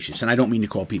facetious, and I don't mean to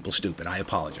call people stupid. I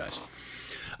apologize.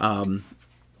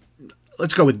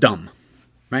 Let's go with dumb,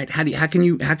 right?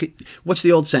 What's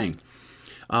the old saying?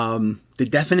 The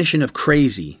definition of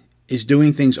crazy is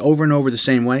doing things over and over the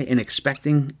same way and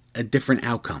expecting a different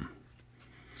outcome.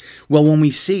 Well, when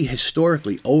we see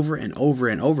historically over and over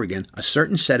and over again, a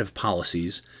certain set of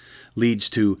policies leads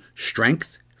to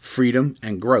strength, freedom,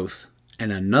 and growth,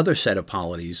 and another set of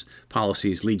policies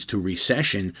leads to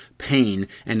recession, pain,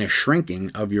 and a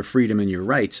shrinking of your freedom and your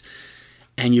rights,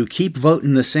 and you keep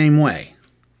voting the same way.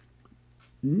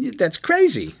 That's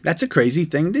crazy. That's a crazy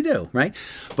thing to do, right?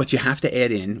 But you have to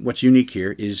add in, what's unique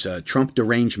here is Trump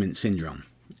derangement syndrome.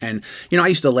 And, I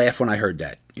used to laugh when I heard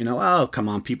that. Oh, come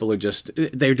on, people are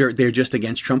they're just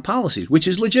against Trump policies, which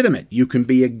is legitimate. You can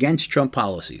be against Trump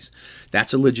policies.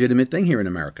 That's a legitimate thing here in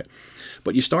America.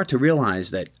 But you start to realize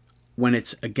that when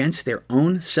it's against their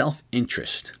own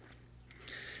self-interest,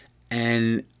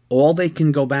 and all they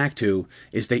can go back to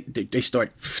is they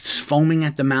start foaming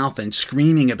at the mouth and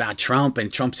screaming about Trump,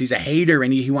 and he's a hater,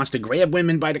 and he wants to grab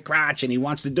women by the crotch, and he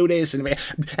wants to do this, and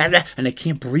they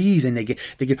can't breathe, and they get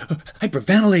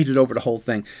hyperventilated over the whole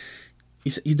thing.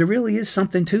 There really is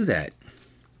something to that.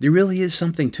 There really is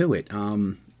something to it.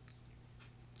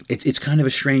 It's kind of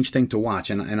a strange thing to watch,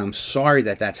 and I'm sorry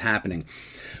that that's happening.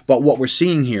 But what we're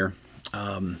seeing here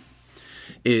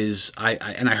is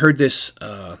I heard this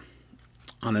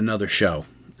on another show,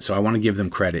 so I want to give them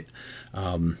credit.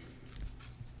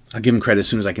 I'll give them credit as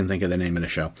soon as I can think of the name of the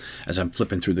show, as I'm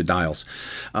flipping through the dials.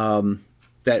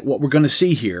 That what we're going to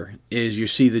see here is, you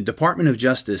see the Department of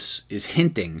Justice is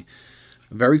hinting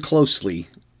very closely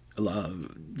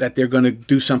that they're going to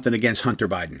do something against Hunter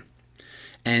Biden.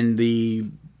 And the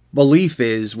belief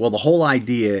is, well, the whole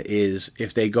idea is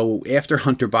if they go after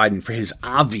Hunter Biden for his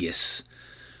obvious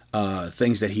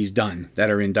things that he's done that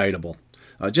are indictable,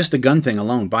 just the gun thing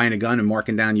alone, buying a gun and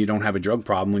marking down you don't have a drug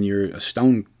problem when you're a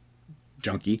stone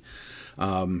junkie,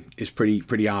 is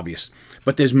pretty obvious.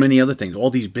 But there's many other things.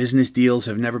 All these business deals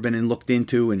have never been looked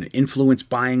into, and influence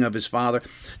buying of his father.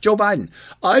 Joe Biden,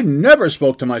 I never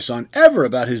spoke to my son ever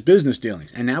about his business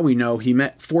dealings. And now we know he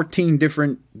met 14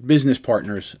 different business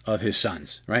partners of his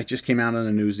son's, right? Just came out on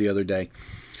the news the other day.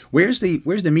 Where's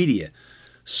the media?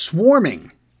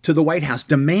 Swarming to the White House,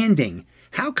 demanding,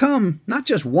 how come not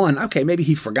just one? Okay, maybe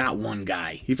he forgot one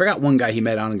guy. He forgot one guy he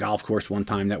met on a golf course one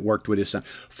time that worked with his son.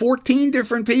 14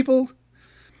 different people?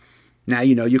 Now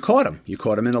you caught him. You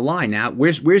caught him in a lie. Now,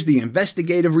 where's the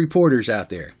investigative reporters out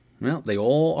there? Well, they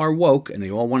all are woke, and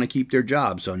they all want to keep their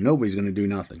jobs, so nobody's going to do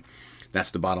nothing. That's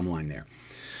the bottom line there.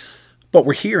 But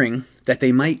we're hearing that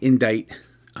they might indict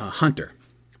Hunter.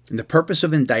 And the purpose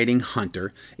of indicting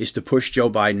Hunter is to push Joe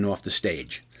Biden off the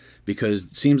stage, because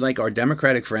it seems like our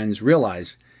Democratic friends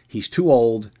realize he's too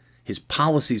old, his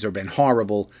policies have been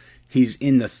horrible, he's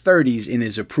in the 30s in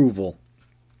his approval,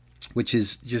 which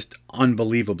is just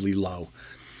unbelievably low,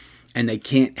 and they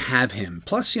can't have him.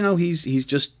 Plus, he's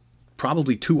just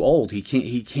probably too old. He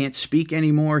can't speak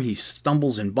anymore. He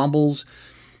stumbles and bumbles.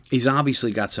 He's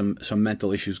obviously got some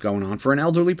mental issues going on for an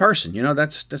elderly person.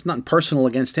 That's nothing personal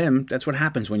against him. That's what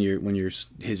happens when you're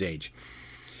his age.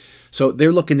 So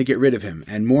they're looking to get rid of him.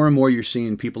 And more you're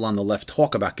seeing people on the left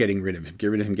talk about getting rid of him. Get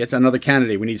rid of him. Get another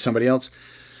candidate. We need somebody else.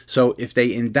 So if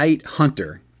they indict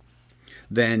Hunter,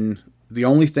 then the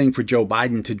only thing for Joe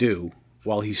Biden to do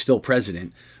while he's still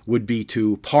president would be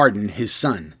to pardon his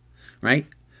son, right?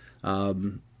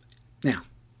 Now,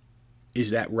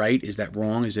 is that right? Is that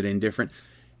wrong? Is it indifferent?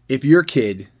 If your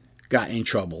kid got in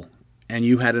trouble and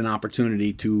you had an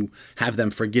opportunity to have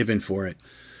them forgiven for it,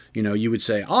 you would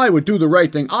say, I would do the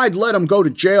right thing. I'd let him go to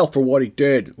jail for what he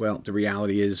did. Well, the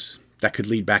reality is that could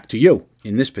lead back to you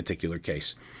in this particular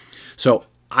case. So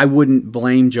I wouldn't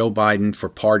blame Joe Biden for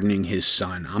pardoning his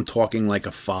son. I'm talking like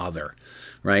a father,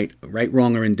 right? Right,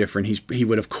 wrong, or indifferent. He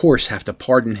would, of course, have to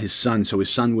pardon his son so his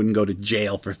son wouldn't go to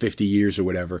jail for 50 years or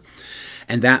whatever.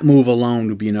 And that move alone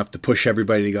would be enough to push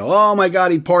everybody to go, oh my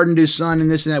God, he pardoned his son and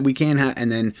this and that. We can't have,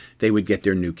 and then they would get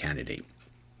their new candidate.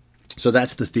 So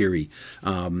that's the theory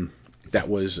that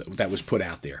was put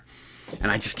out there.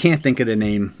 And I just can't think of the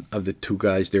name of the two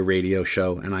guys, their radio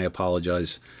show, and I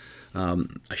apologize.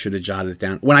 I should have jotted it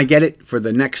down. When I get it for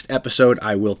the next episode,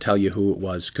 I will tell you who it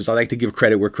was, because I like to give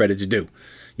credit where credit's due.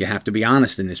 You have to be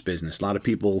honest in this business. A lot of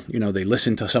people, they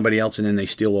listen to somebody else and then they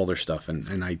steal all their stuff,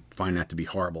 and I find that to be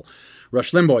horrible.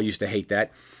 Rush Limbaugh used to hate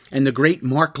that. And the great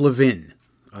Mark Levin,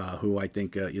 who I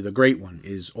think the great one,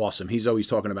 is awesome. He's always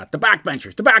talking about the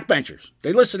backbenchers.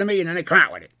 They listen to me and then they come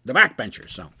out with it. The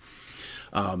backbenchers. So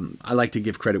I like to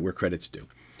give credit where credit's due.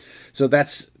 So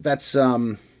that's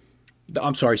I'm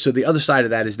sorry. So the other side of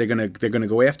that is they're gonna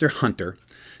go after Hunter.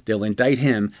 They'll indict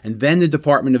him, and then the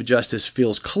Department of Justice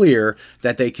feels clear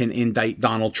that they can indict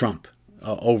Donald Trump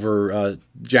over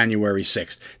January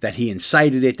 6th, that he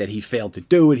incited it, that he failed to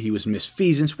do it, he was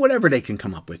misfeasance, whatever they can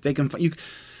come up with. They can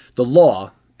the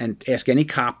law, and ask any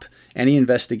cop, any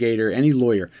investigator, any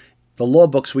lawyer. The law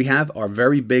books we have are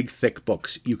very big, thick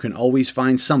books. You can always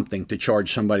find something to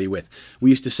charge somebody with.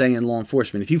 We used to say in law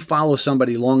enforcement, if you follow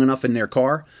somebody long enough in their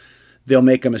car, they'll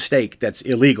make a mistake that's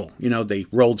illegal. They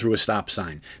rolled through a stop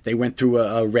sign. They went through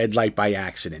a red light by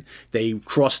accident. They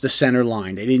crossed the center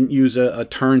line. They didn't use a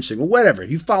turn signal, whatever. If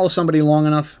you follow somebody long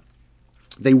enough,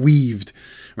 they weaved,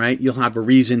 right? You'll have a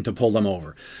reason to pull them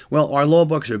over. Well, our law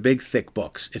books are big, thick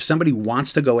books. If somebody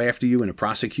wants to go after you in a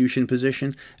prosecution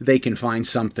position, they can find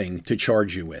something to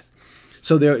charge you with.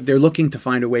 So they're looking to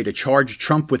find a way to charge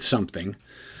Trump with something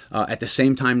at the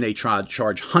same time they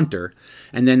charge Hunter,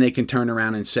 and then they can turn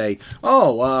around and say,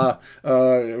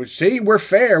 see, we're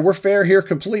fair. We're fair here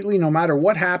completely, no matter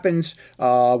what happens.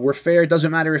 We're fair. It doesn't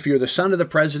matter if you're the son of the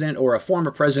president or a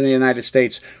former president of the United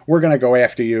States. We're going to go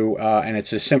after you, and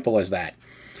it's as simple as that.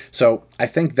 So I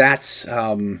think that's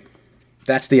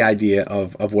the idea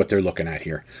of what they're looking at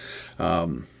here.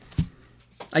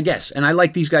 I guess, and I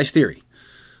like these guys' theory.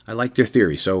 I like their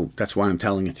theory, so that's why I'm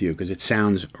telling it to you, because it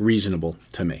sounds reasonable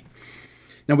to me.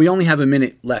 Now, we only have a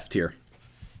minute left here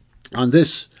on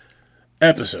this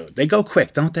episode. They go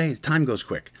quick, don't they? Time goes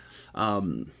quick. I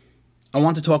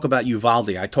want to talk about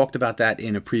Uvalde. I talked about that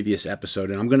in a previous episode,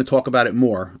 and I'm going to talk about it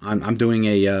more. I'm doing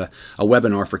a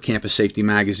webinar for Campus Safety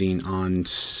Magazine on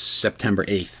September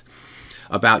 8th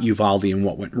about Uvalde and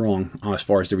what went wrong as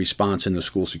far as the response and the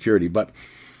school security. But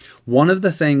one of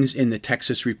the things in the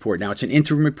Texas report, now it's an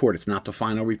interim report, it's not the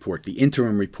final report. The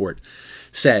interim report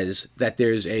says that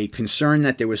there's a concern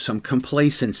that there was some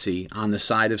complacency on the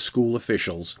side of school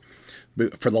officials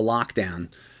for the lockdown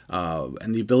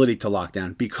and the ability to lock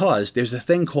down, because there's a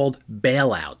thing called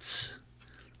bailouts.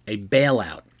 A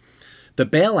bailout. The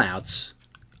bailouts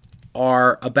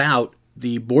are about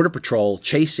the Border Patrol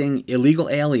chasing illegal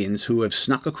aliens who have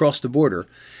snuck across the border,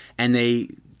 and they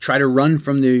try to run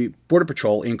from the Border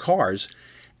Patrol in cars,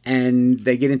 and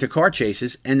they get into car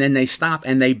chases, and then they stop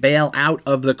and they bail out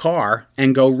of the car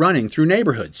and go running through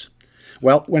neighborhoods.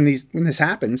 Well, when this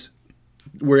happens,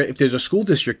 where if there's a school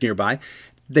district nearby,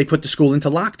 they put the school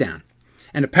into lockdown.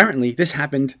 And apparently this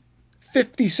happened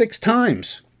 56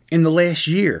 times in the last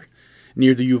year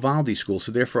near the Uvalde school.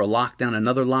 So therefore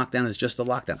another lockdown is just a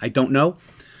lockdown. I don't know.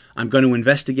 I'm going to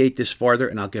investigate this farther,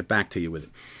 and I'll get back to you with it.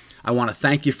 I want to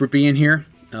thank you for being here.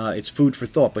 It's food for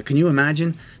thought. But can you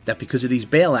imagine that because of these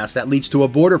bailouts, that leads to a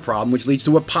border problem, which leads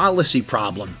to a policy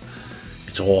problem?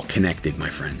 It's all connected, my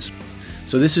friends.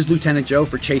 So this is Lieutenant Joe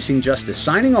for Chasing Justice,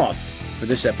 signing off for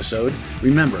this episode.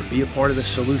 Remember, be a part of the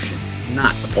solution,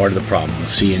 not a part of the problem. We'll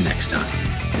see you next time.